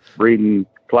breeding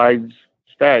Clyde's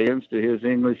stallions to his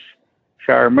English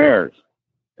Shire mares.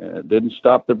 Didn't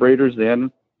stop the breeders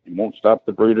then. It won't stop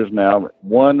the breeders now.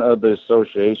 One of the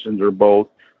associations or both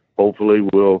hopefully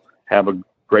will have a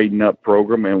grading up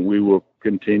program, and we will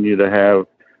continue to have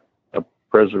a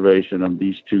preservation of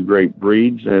these two great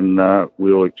breeds, and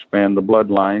we'll expand the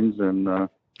bloodlines, and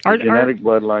genetic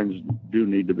bloodlines do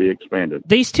need to be expanded.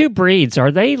 These two breeds,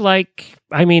 are they like,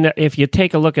 I mean, if you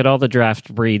take a look at all the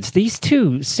draft breeds, these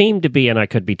two seem to be, and I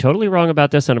could be totally wrong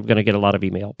about this, and I'm going to get a lot of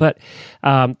email, but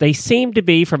they seem to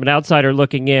be, from an outsider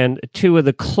looking in, two of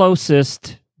the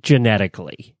closest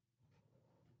genetically.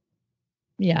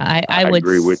 Yeah, I would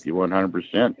agree with you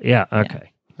 100%. Yeah,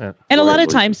 okay. Yeah. And a lot of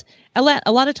times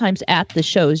at the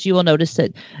shows, you will notice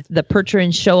that the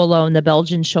Percherons show alone, the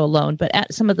Belgians show alone, but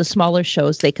at some of the smaller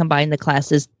shows, they combine the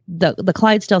classes. The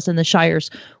Clydesdales and the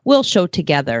Shires will show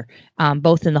together,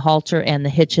 both in the halter and the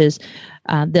hitches.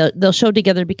 They'll show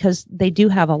together because they do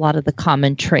have a lot of the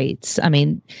common traits. I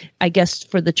mean, I guess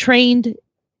for the trained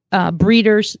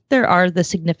breeders, there are the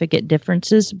significant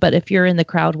differences, but if you're in the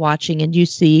crowd watching and you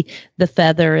see the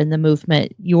feather and the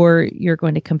movement, you're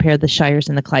going to compare the Shires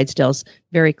and the Clydesdales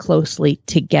very closely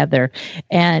together.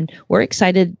 And we're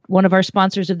excited. One of our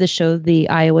sponsors of the show, the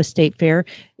Iowa State Fair,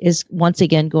 is once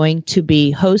again going to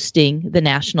be hosting the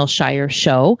National Shire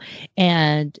Show,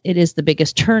 and it is the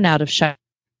biggest turnout of Shire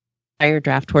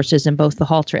draft horses in both the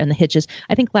halter and the hitches.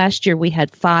 I think last year we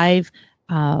had 5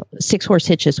 6-horse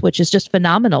hitches, which is just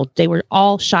phenomenal. They were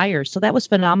all Shires, so that was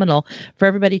phenomenal for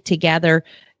everybody to gather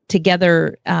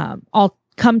together, all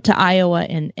come to Iowa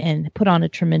and put on a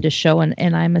tremendous show.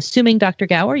 And I'm assuming, Dr.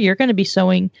 Gower, you're going to be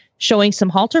showing some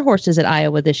halter horses at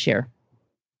Iowa this year.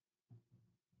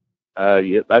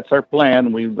 Yeah, that's our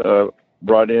plan. We've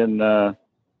brought in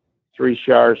 3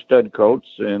 Shire stud coats,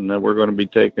 and we're going to be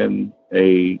taking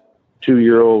a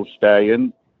 2-year-old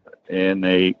stallion and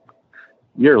a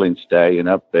yearling stallion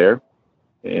up there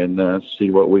and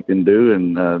see what we can do.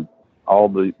 And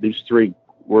these 3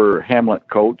 were Hamlet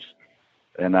coats,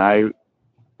 and I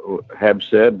have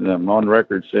said, and I'm on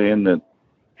record saying, that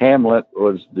Hamlet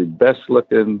was the best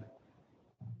looking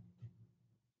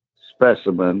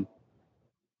specimen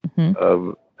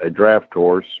of a draft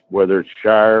horse, whether it's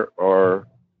Shire or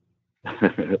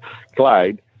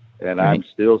Clyde. And I'm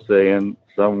still saying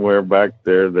somewhere back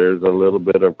there's a little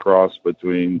bit of cross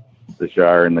between the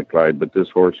Shire and the Clyde, but this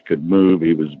horse could move.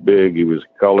 He was big, he was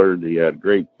colored, he had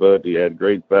great foot, he had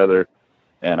great feather,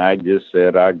 and I just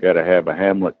said I got to have a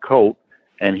Hamlet coat.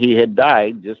 And he had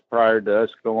died just prior to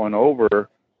us going over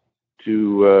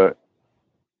to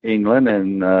England,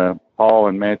 and Paul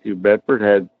and Matthew Bedford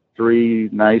had 3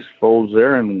 nice foals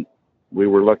there, and we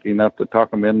were lucky enough to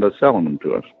talk them into selling them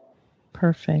to us.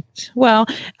 Perfect. Well,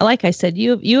 like I said,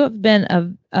 you have been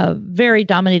a very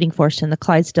dominating force in the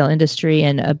Clydesdale industry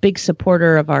and a big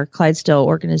supporter of our Clydesdale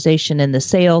organization and the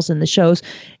sales and the shows.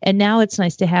 And now it's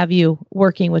nice to have you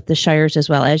working with the Shires as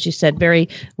well. As you said, very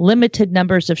limited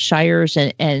numbers of Shires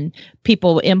and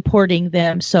people importing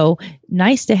them. So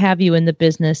nice to have you in the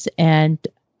business, and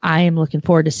I am looking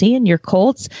forward to seeing your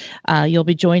colts. You'll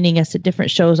be joining us at different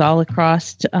shows all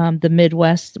across the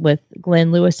Midwest with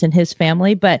Glenn Lewis and his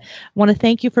family. But I want to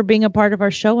thank you for being a part of our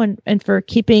show and for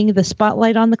keeping the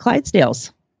spotlight on the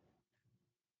Clydesdales.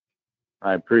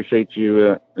 I appreciate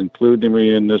you including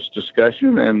me in this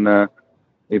discussion. And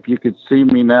if you could see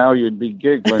me now, you'd be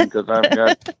giggling because I've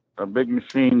got a big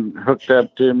machine hooked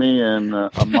up to me and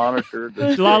a monitor.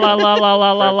 La la la la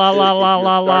la la la la la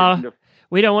la la.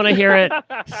 We don't want to hear it.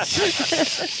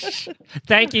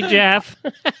 Thank you, Jeff.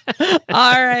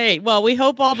 All right. Well, we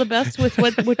hope all the best with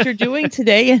what you're doing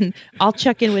today, and I'll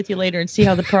check in with you later and see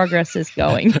how the progress is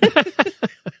going.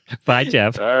 Bye,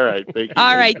 Jeff. All right. Thank you.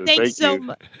 All right. Thanks so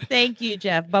much. Thank you,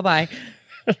 Jeff. Bye-bye.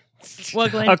 Well,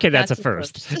 Glenn, okay, that's a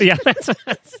first. Yeah, that's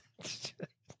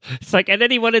it's like, and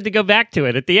then he wanted to go back to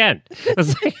it at the end. It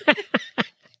was like,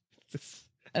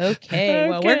 Okay,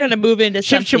 well, we're going to move into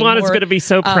Ship something Shawana's more. going to be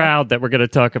so proud that we're going to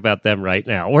talk about them right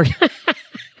now. We're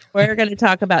going to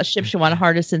talk about Ship Shawana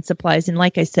Harness and Supplies. And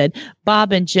like I said,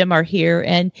 Bob and Jim are here.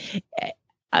 And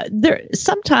there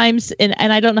sometimes, and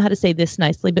I don't know how to say this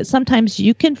nicely, but sometimes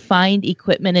you can find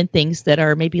equipment and things that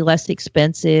are maybe less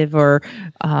expensive or,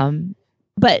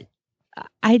 but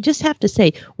I just have to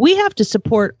say, we have to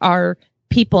support our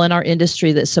people in our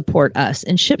industry that support us.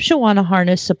 And Ship Shawana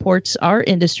Harness supports our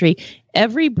industry.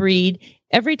 Every breed,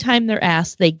 every time they're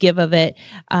asked, they give of it.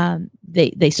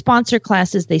 They sponsor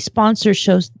classes, they sponsor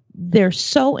shows. They're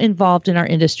so involved in our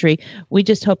industry. We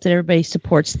just hope that everybody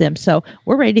supports them. So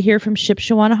we're ready to hear from Ship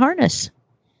Shawana Harness.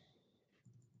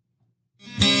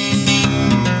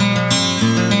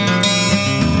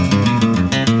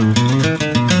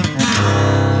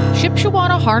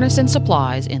 Shipshawana Harness and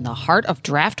Supplies in the heart of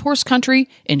draft horse country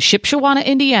in Shipshawana,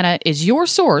 Indiana is your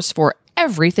source for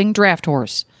everything draft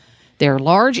horse. Their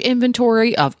large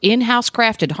inventory of in-house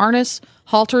crafted harness,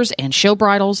 halters, and show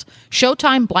bridles,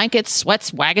 showtime blankets,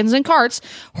 sweats, wagons, and carts,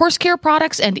 horse care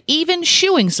products, and even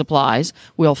shoeing supplies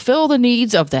will fill the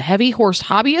needs of the heavy horse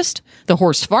hobbyist, the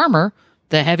horse farmer,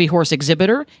 the heavy horse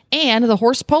exhibitor, and the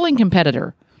horse pulling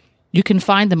competitor. You can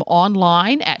find them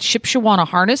online at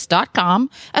ShipShawanaHarness.com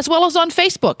as well as on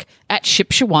Facebook at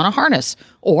Shipshawana Harness.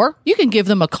 Or you can give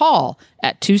them a call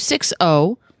at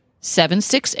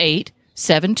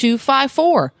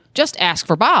 260-768-7254. Just ask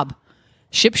for Bob.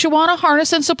 Shipshawana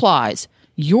Harness and Supplies,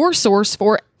 your source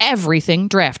for everything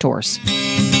draft horse.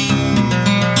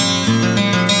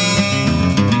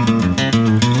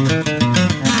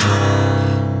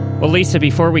 Well, Lisa,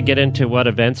 before we get into what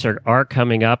events are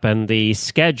coming up and the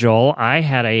schedule, I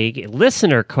had a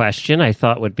listener question I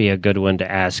thought would be a good one to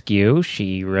ask you.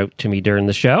 She wrote to me during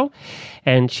the show,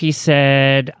 and she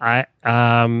said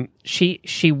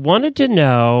she wanted to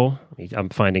know. I'm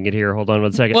finding it here. Hold on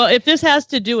one second. Well, if this has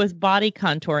to do with body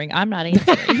contouring, I'm not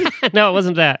answering. No, it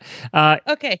wasn't that.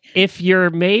 Okay. If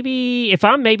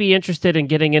I'm maybe interested in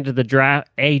getting into the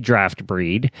draft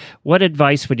breed, what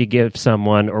advice would you give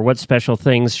someone, or what special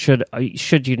things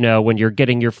should you know when you're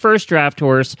getting your first draft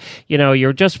horse?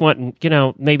 You're just wanting,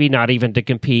 maybe not even to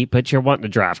compete, but you're wanting a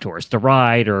draft horse to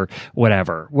ride or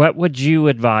whatever. What would you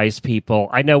advise people?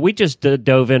 I know we just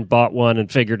dove in, bought one,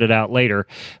 and figured it out later,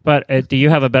 but do you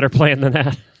have a better plan than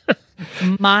that?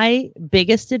 My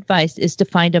biggest advice is to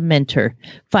find a mentor.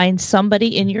 Find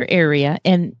somebody in your area.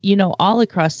 And, all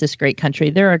across this great country,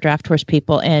 there are draft horse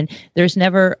people, and there's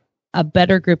never a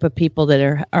better group of people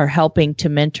that are helping to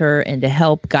mentor and to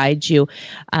help guide you.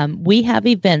 We have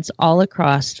events all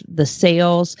across the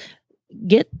sales.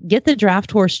 Get the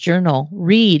Draft Horse Journal,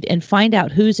 read, and find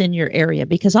out who's in your area,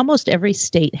 because almost every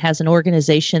state has an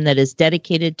organization that is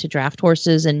dedicated to draft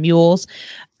horses and mules.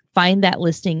 Find that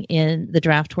listing in the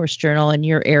Draft Horse Journal in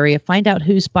your area. Find out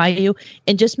who's by you,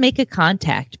 and just make a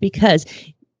contact, because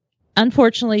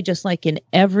unfortunately, just like in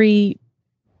every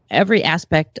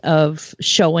aspect of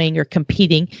showing or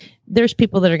competing, there's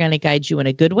people that are going to guide you in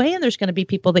a good way, and there's going to be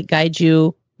people that guide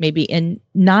you maybe in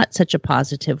not such a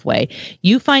positive way.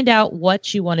 You find out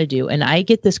what you want to do. And I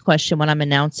get this question when I'm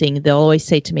announcing. They'll always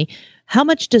say to me, how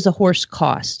much does a horse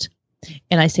cost?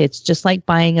 And I say, it's just like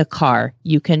buying a car.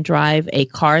 You can drive a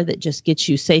car that just gets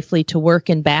you safely to work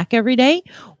and back every day,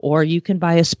 or you can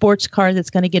buy a sports car that's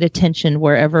going to get attention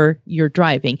wherever you're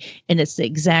driving. And it's the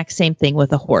exact same thing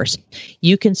with a horse.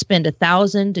 You can spend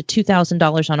 $1,000 to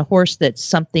 $2,000 on a horse that's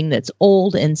something that's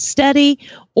old and steady,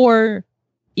 or,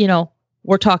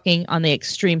 we're talking on the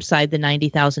extreme side, the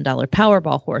 $90,000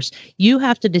 Powerball horse. You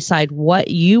have to decide what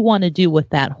you want to do with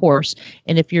that horse.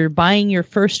 And if you're buying your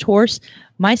first horse,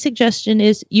 my suggestion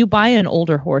is you buy an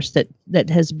older horse that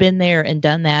has been there and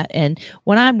done that. And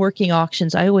when I'm working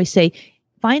auctions, I always say,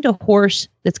 find a horse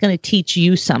that's going to teach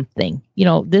you something.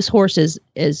 This horse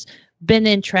is been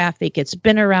in traffic. It's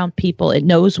been around people. It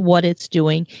knows what it's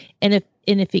doing. And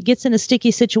if it gets in a sticky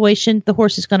situation, the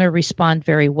horse is going to respond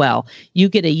very well. You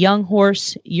get a young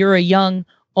horse, you're a young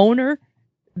owner,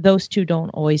 those two don't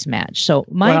always match. So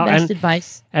my best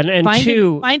advice, find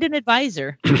an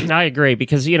advisor. I agree,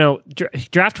 because,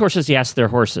 draft horses, yes, they're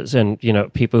horses. And,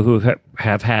 people who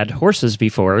have had horses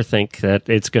before think that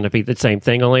it's going to be the same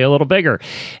thing, only a little bigger.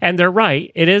 And they're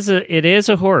right. It is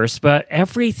a horse, but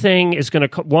everything is going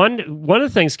to, one of the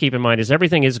things to keep in mind is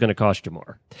everything is going to cost you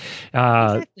more.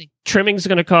 Exactly. Trimming's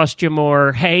going to cost you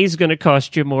more. Hay's going to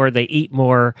cost you more. They eat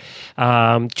more.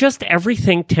 Just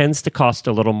everything tends to cost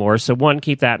a little more. So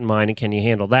keep that in mind, and can you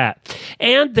handle that?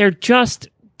 And they're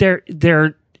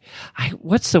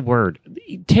what's the word?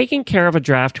 Taking care of a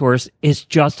draft horse is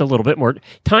just a little bit more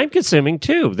time consuming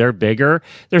too. They're bigger.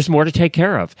 There's more to take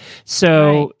care of.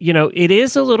 So, right. It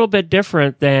is a little bit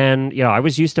different than, I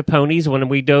was used to ponies when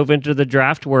we dove into the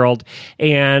draft world,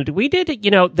 and we did,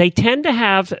 they tend to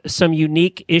have some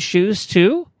unique issues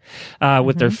too.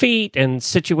 With their feet and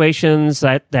situations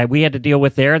that we had to deal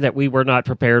with there that we were not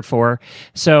prepared for.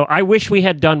 So I wish we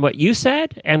had done what you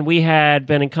said, and we had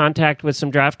been in contact with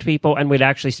some draft people, and we'd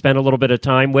actually spent a little bit of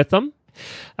time with them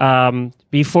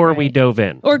before we dove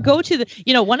in. Or go to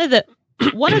the,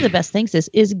 one of the best things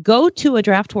is go to a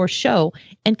draft horse show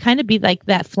and kind of be like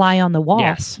that fly on the wall.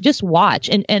 Yes. Just watch.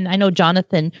 And I know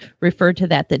Jonathan referred to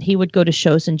that he would go to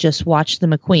shows and just watch the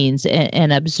McQueens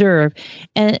and observe.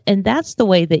 And that's the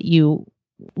way that you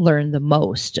learn the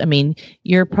most. I mean,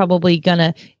 you're probably going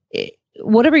to,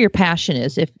 whatever your passion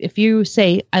is, if you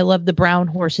say, I love the brown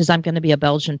horses, I'm going to be a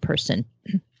Belgian person.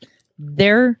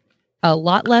 They're a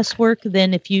lot less work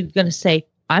than if you're going to say,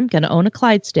 I'm going to own a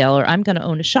Clydesdale, or I'm going to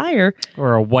own a Shire.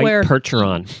 Or a white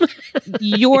Percheron.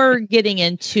 You're getting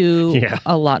into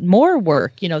a lot more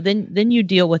work, then you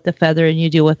deal with the feather and you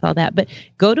deal with all that. But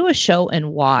go to a show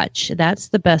and watch. That's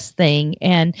the best thing.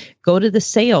 And go to the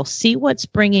sale. See what's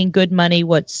bringing good money.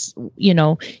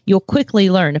 You'll quickly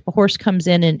learn. If a horse comes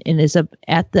in and is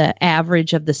at the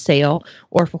average of the sale,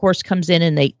 or if a horse comes in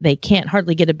and they can't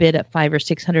hardly get a bid at $500 or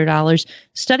 $600,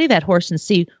 study that horse and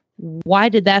see, why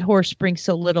did that horse bring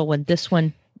so little when this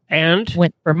one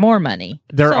went for more money?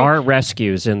 There are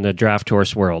rescues in the draft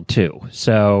horse world too.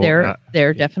 So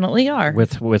there definitely are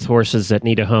with horses that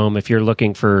need a home. If you're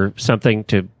looking for something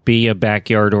to be a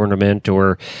backyard ornament,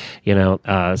 or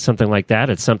something like that,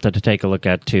 it's something to take a look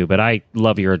at too. But I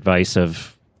love your advice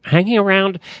of hang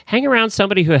around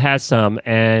somebody who has some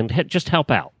and just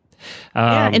help out.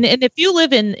 And if you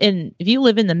live in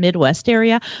the Midwest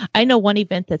area, I know one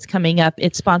event that's coming up.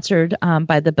 It's sponsored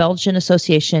by the Belgian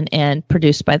Association and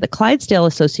produced by the Clydesdale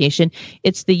Association.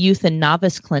 It's the Youth and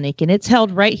Novice Clinic, and it's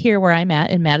held right here where I'm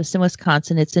at in Madison,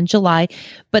 Wisconsin. It's in July,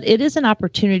 but it is an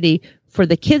opportunity for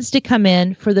the kids to come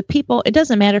in, for the people. It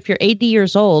doesn't matter if you're 80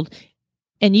 years old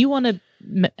and you want to,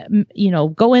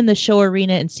 go in the show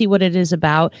arena and see what it is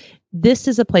about. This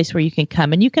is a place where you can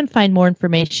come, and you can find more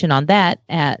information on that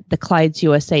at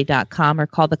theclydesusa.com or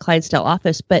call the Clydesdale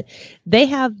office. But they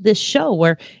have this show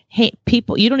where, hey,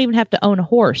 people, you don't even have to own a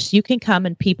horse. You can come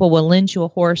and people will lend you a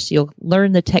horse. You'll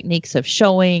learn the techniques of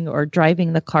showing or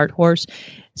driving the cart horse.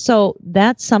 So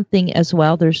that's something as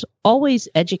well. There's always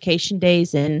education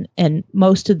days in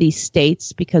most of these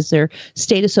states because their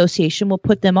state association will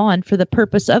put them on for the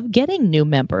purpose of getting new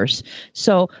members.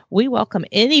 So we welcome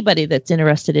anybody that's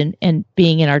interested in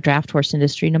being in our draft horse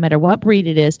industry, no matter what breed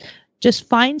it is. Just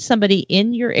find somebody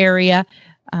in your area.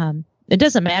 It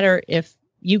doesn't matter if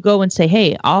you go and say,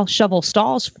 hey, I'll shovel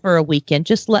stalls for a weekend.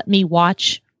 Just let me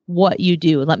watch what you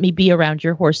do. Let me be around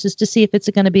your horses to see if it's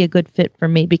going to be a good fit for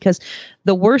me, because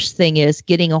the worst thing is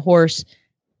getting a horse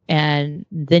and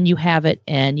then you have it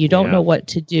and you don't know what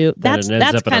to do. That's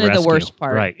kind of the worst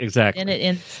part. Right, exactly.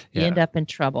 And you end up in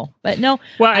trouble. But no.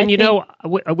 Well,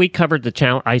 and we covered the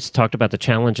challenge. I talked about the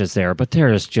challenges there, but there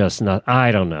is just not,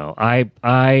 I don't know.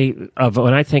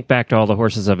 When I think back to all the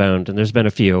horses I've owned, and there's been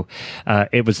a few,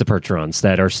 it was the Percherons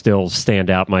that are still stand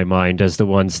out in my mind as the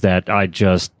ones that I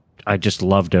just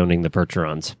loved owning the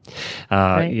Percherons.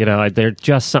 Right. There's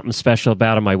just something special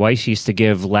about them. My wife used to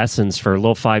give lessons for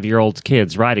little 5-year-old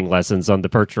kids, riding lessons on the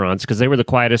Percherons, because they were the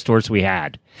quietest horse we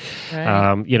had.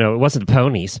 Right. It wasn't the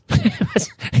ponies.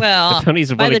 Well, the ponies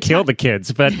would want to kill the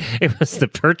kids, but it was the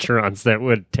Percherons that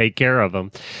would take care of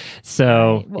them.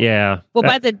 So, yeah. Well,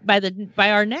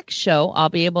 by our next show, I'll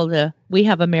be able to. We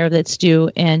have a mare that's due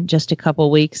in just a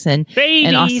couple weeks, and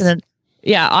Austin.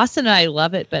 Yeah, Austin and I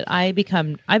love it, but I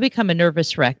become a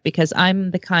nervous wreck because I'm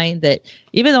the kind that,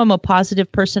 even though I'm a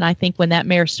positive person, I think when that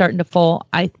mare's starting to foal,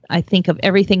 I think of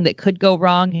everything that could go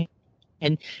wrong,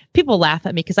 and people laugh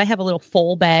at me because I have a little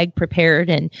foal bag prepared,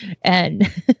 and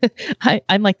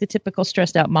I'm like the typical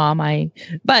stressed out mom.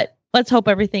 But let's hope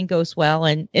everything goes well,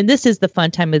 and this is the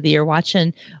fun time of the year,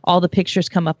 watching all the pictures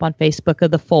come up on Facebook of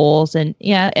the foals, and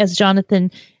as Jonathan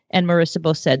and Marissa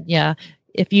both said,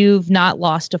 if you've not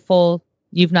lost a foal,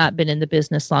 you've not been in the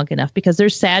business long enough, because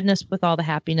there's sadness with all the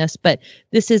happiness. But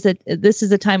this is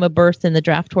a time of birth in the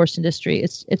draft horse industry.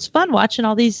 It's fun watching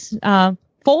all these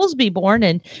foals be born,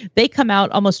 and they come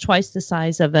out almost twice the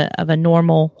size of a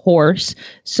normal horse.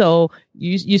 So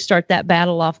you start that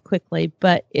battle off quickly.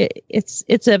 But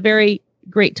it's a very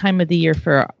great time of the year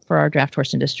for our draft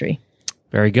horse industry.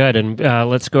 Very good. And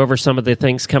let's go over some of the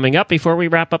things coming up before we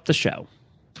wrap up the show.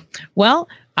 Well,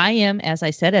 I am, as I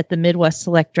said, at the Midwest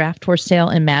Select Draft Horse Sale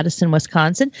in Madison,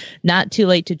 Wisconsin. Not too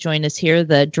late to join us here.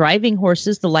 The driving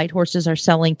horses, the light horses, are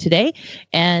selling today.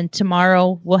 And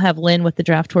tomorrow we'll have Lynn with the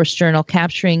Draft Horse Journal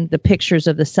capturing the pictures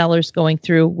of the sellers going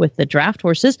through with the draft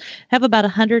horses. Have about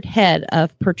 100 head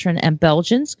of Percheron and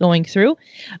Belgians going through.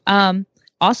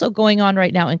 Also going on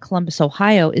right now in Columbus,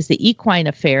 Ohio, is the Equine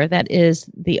Affair. That is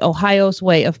the Ohio's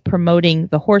way of promoting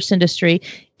the horse industry.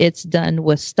 It's done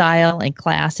with style and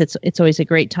class. It's always a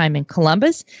great time in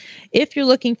Columbus. If you're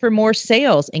looking for more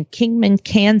sales, in Kingman,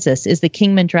 Kansas, is the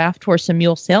Kingman Draft Horse and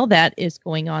Mule Sale. That is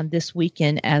going on this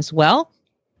weekend as well.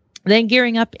 Then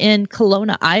gearing up in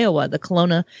Kelowna, Iowa, the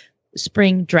Kelowna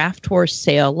Spring Draft Horse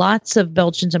Sale. Lots of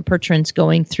Belgians and Percherons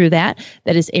going through that.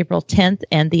 That is April 10th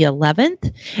and the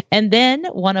 11th. And then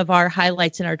one of our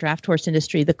highlights in our draft horse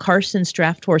industry, the Carson's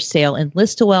Draft Horse Sale in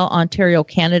Listowel, Ontario,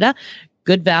 Canada.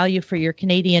 Good value for your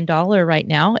Canadian dollar right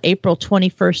now, April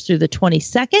 21st through the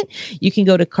 22nd. You can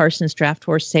go to Carson's Draft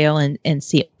Horse Sale and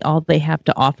see all they have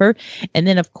to offer. And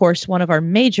then, of course, one of our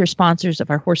major sponsors of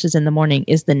our Horses in the Morning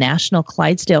is the National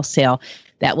Clydesdale Sale.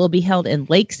 That will be held in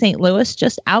Lake St. Louis,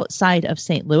 just outside of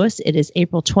St. Louis. It is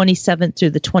April 27th through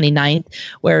the 29th,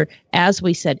 where, as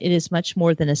we said, it is much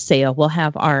more than a sale. We'll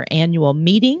have our annual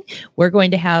meeting. We're going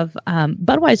to have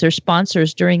Budweiser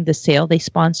sponsors during the sale. They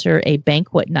sponsor a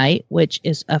banquet night, which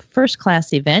is a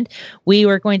first-class event. We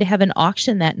are going to have an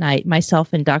auction that night.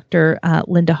 Myself and Dr.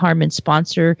 Linda Harmon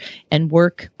sponsor and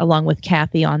work along with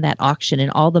Kathy on that auction, and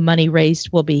all the money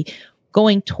raised will be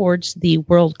going towards the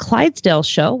World Clydesdale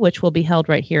Show, which will be held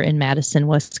right here in Madison,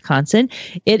 Wisconsin.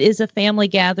 It is a family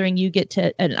gathering. You get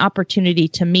an opportunity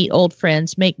to meet old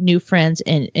friends, make new friends,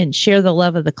 and share the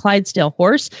love of the Clydesdale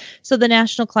horse. So the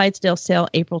National Clydesdale Sale,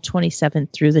 April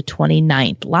 27th through the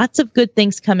 29th. Lots of good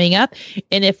things coming up.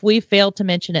 And if we failed to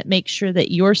mention it, make sure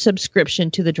that your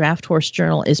subscription to the Draft Horse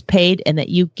Journal is paid and that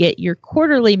you get your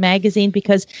quarterly magazine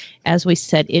because, as we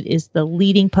said, it is the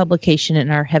leading publication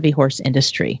in our heavy horse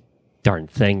industry. Darn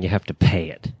thing, you have to pay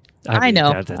it. I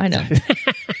know.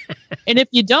 And if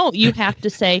you don't, you have to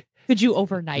say, could you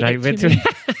overnight it to me?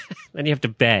 Then you have to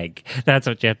beg. That's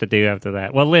what you have to do after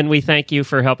that. Well, Lynn, we thank you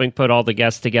for helping put all the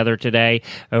guests together today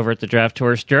over at the Draft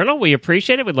Horse Journal. We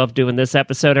appreciate it. We love doing this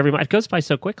episode every month. It goes by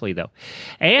so quickly, though.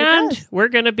 And we're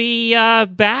going to be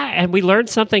back, and we learned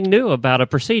something new about a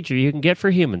procedure you can get for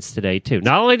humans today, too.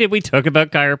 Not only did we talk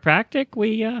about chiropractic,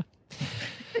 we...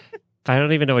 I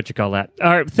don't even know what you call that. All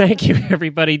right. Thank you,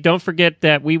 everybody. Don't forget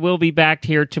that we will be back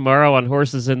here tomorrow on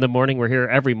Horses in the Morning. We're here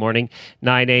every morning,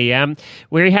 9 a.m.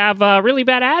 We have really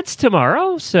bad ads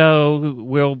tomorrow, so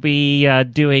we'll be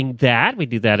doing that. We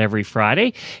do that every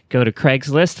Friday. Go to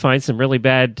Craigslist, find some really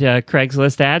bad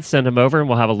Craigslist ads, send them over, and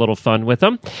we'll have a little fun with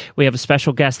them. We have a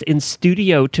special guest in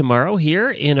studio tomorrow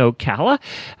here in Ocala.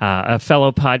 A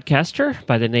fellow podcaster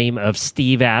by the name of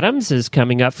Steve Adams is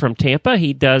coming up from Tampa.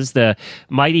 He does the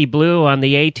Mighty Blue on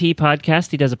the AT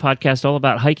podcast. He does a podcast all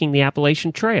about hiking the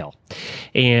Appalachian Trail.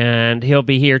 And he'll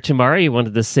be here tomorrow. He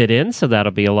wanted to sit in, so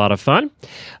that'll be a lot of fun.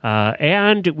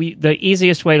 And the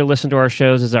easiest way to listen to our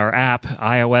shows is our app,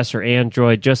 iOS or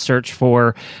Android. Just search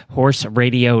for Horse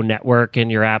Radio Network in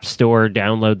your app store.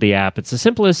 Download the app. It's the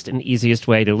simplest and easiest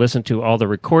way to listen to all the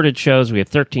recorded shows. We have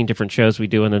 13 different shows we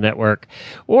do in the network.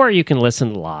 Or you can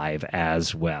listen live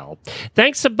as well.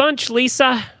 Thanks a bunch,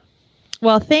 Lisa.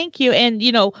 Well, thank you. And,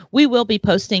 we will be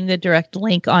posting the direct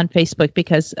link on Facebook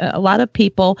because a lot of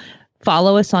people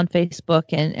follow us on Facebook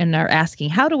and are asking,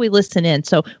 how do we listen in?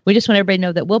 So we just want everybody to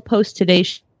know that we'll post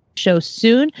today's show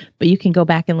soon, but you can go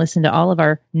back and listen to all of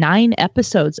our 9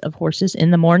 episodes of Horses in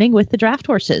the Morning with the Draft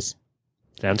Horses.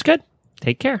 Sounds good.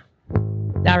 Take care.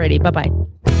 Alrighty.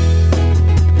 Bye-bye.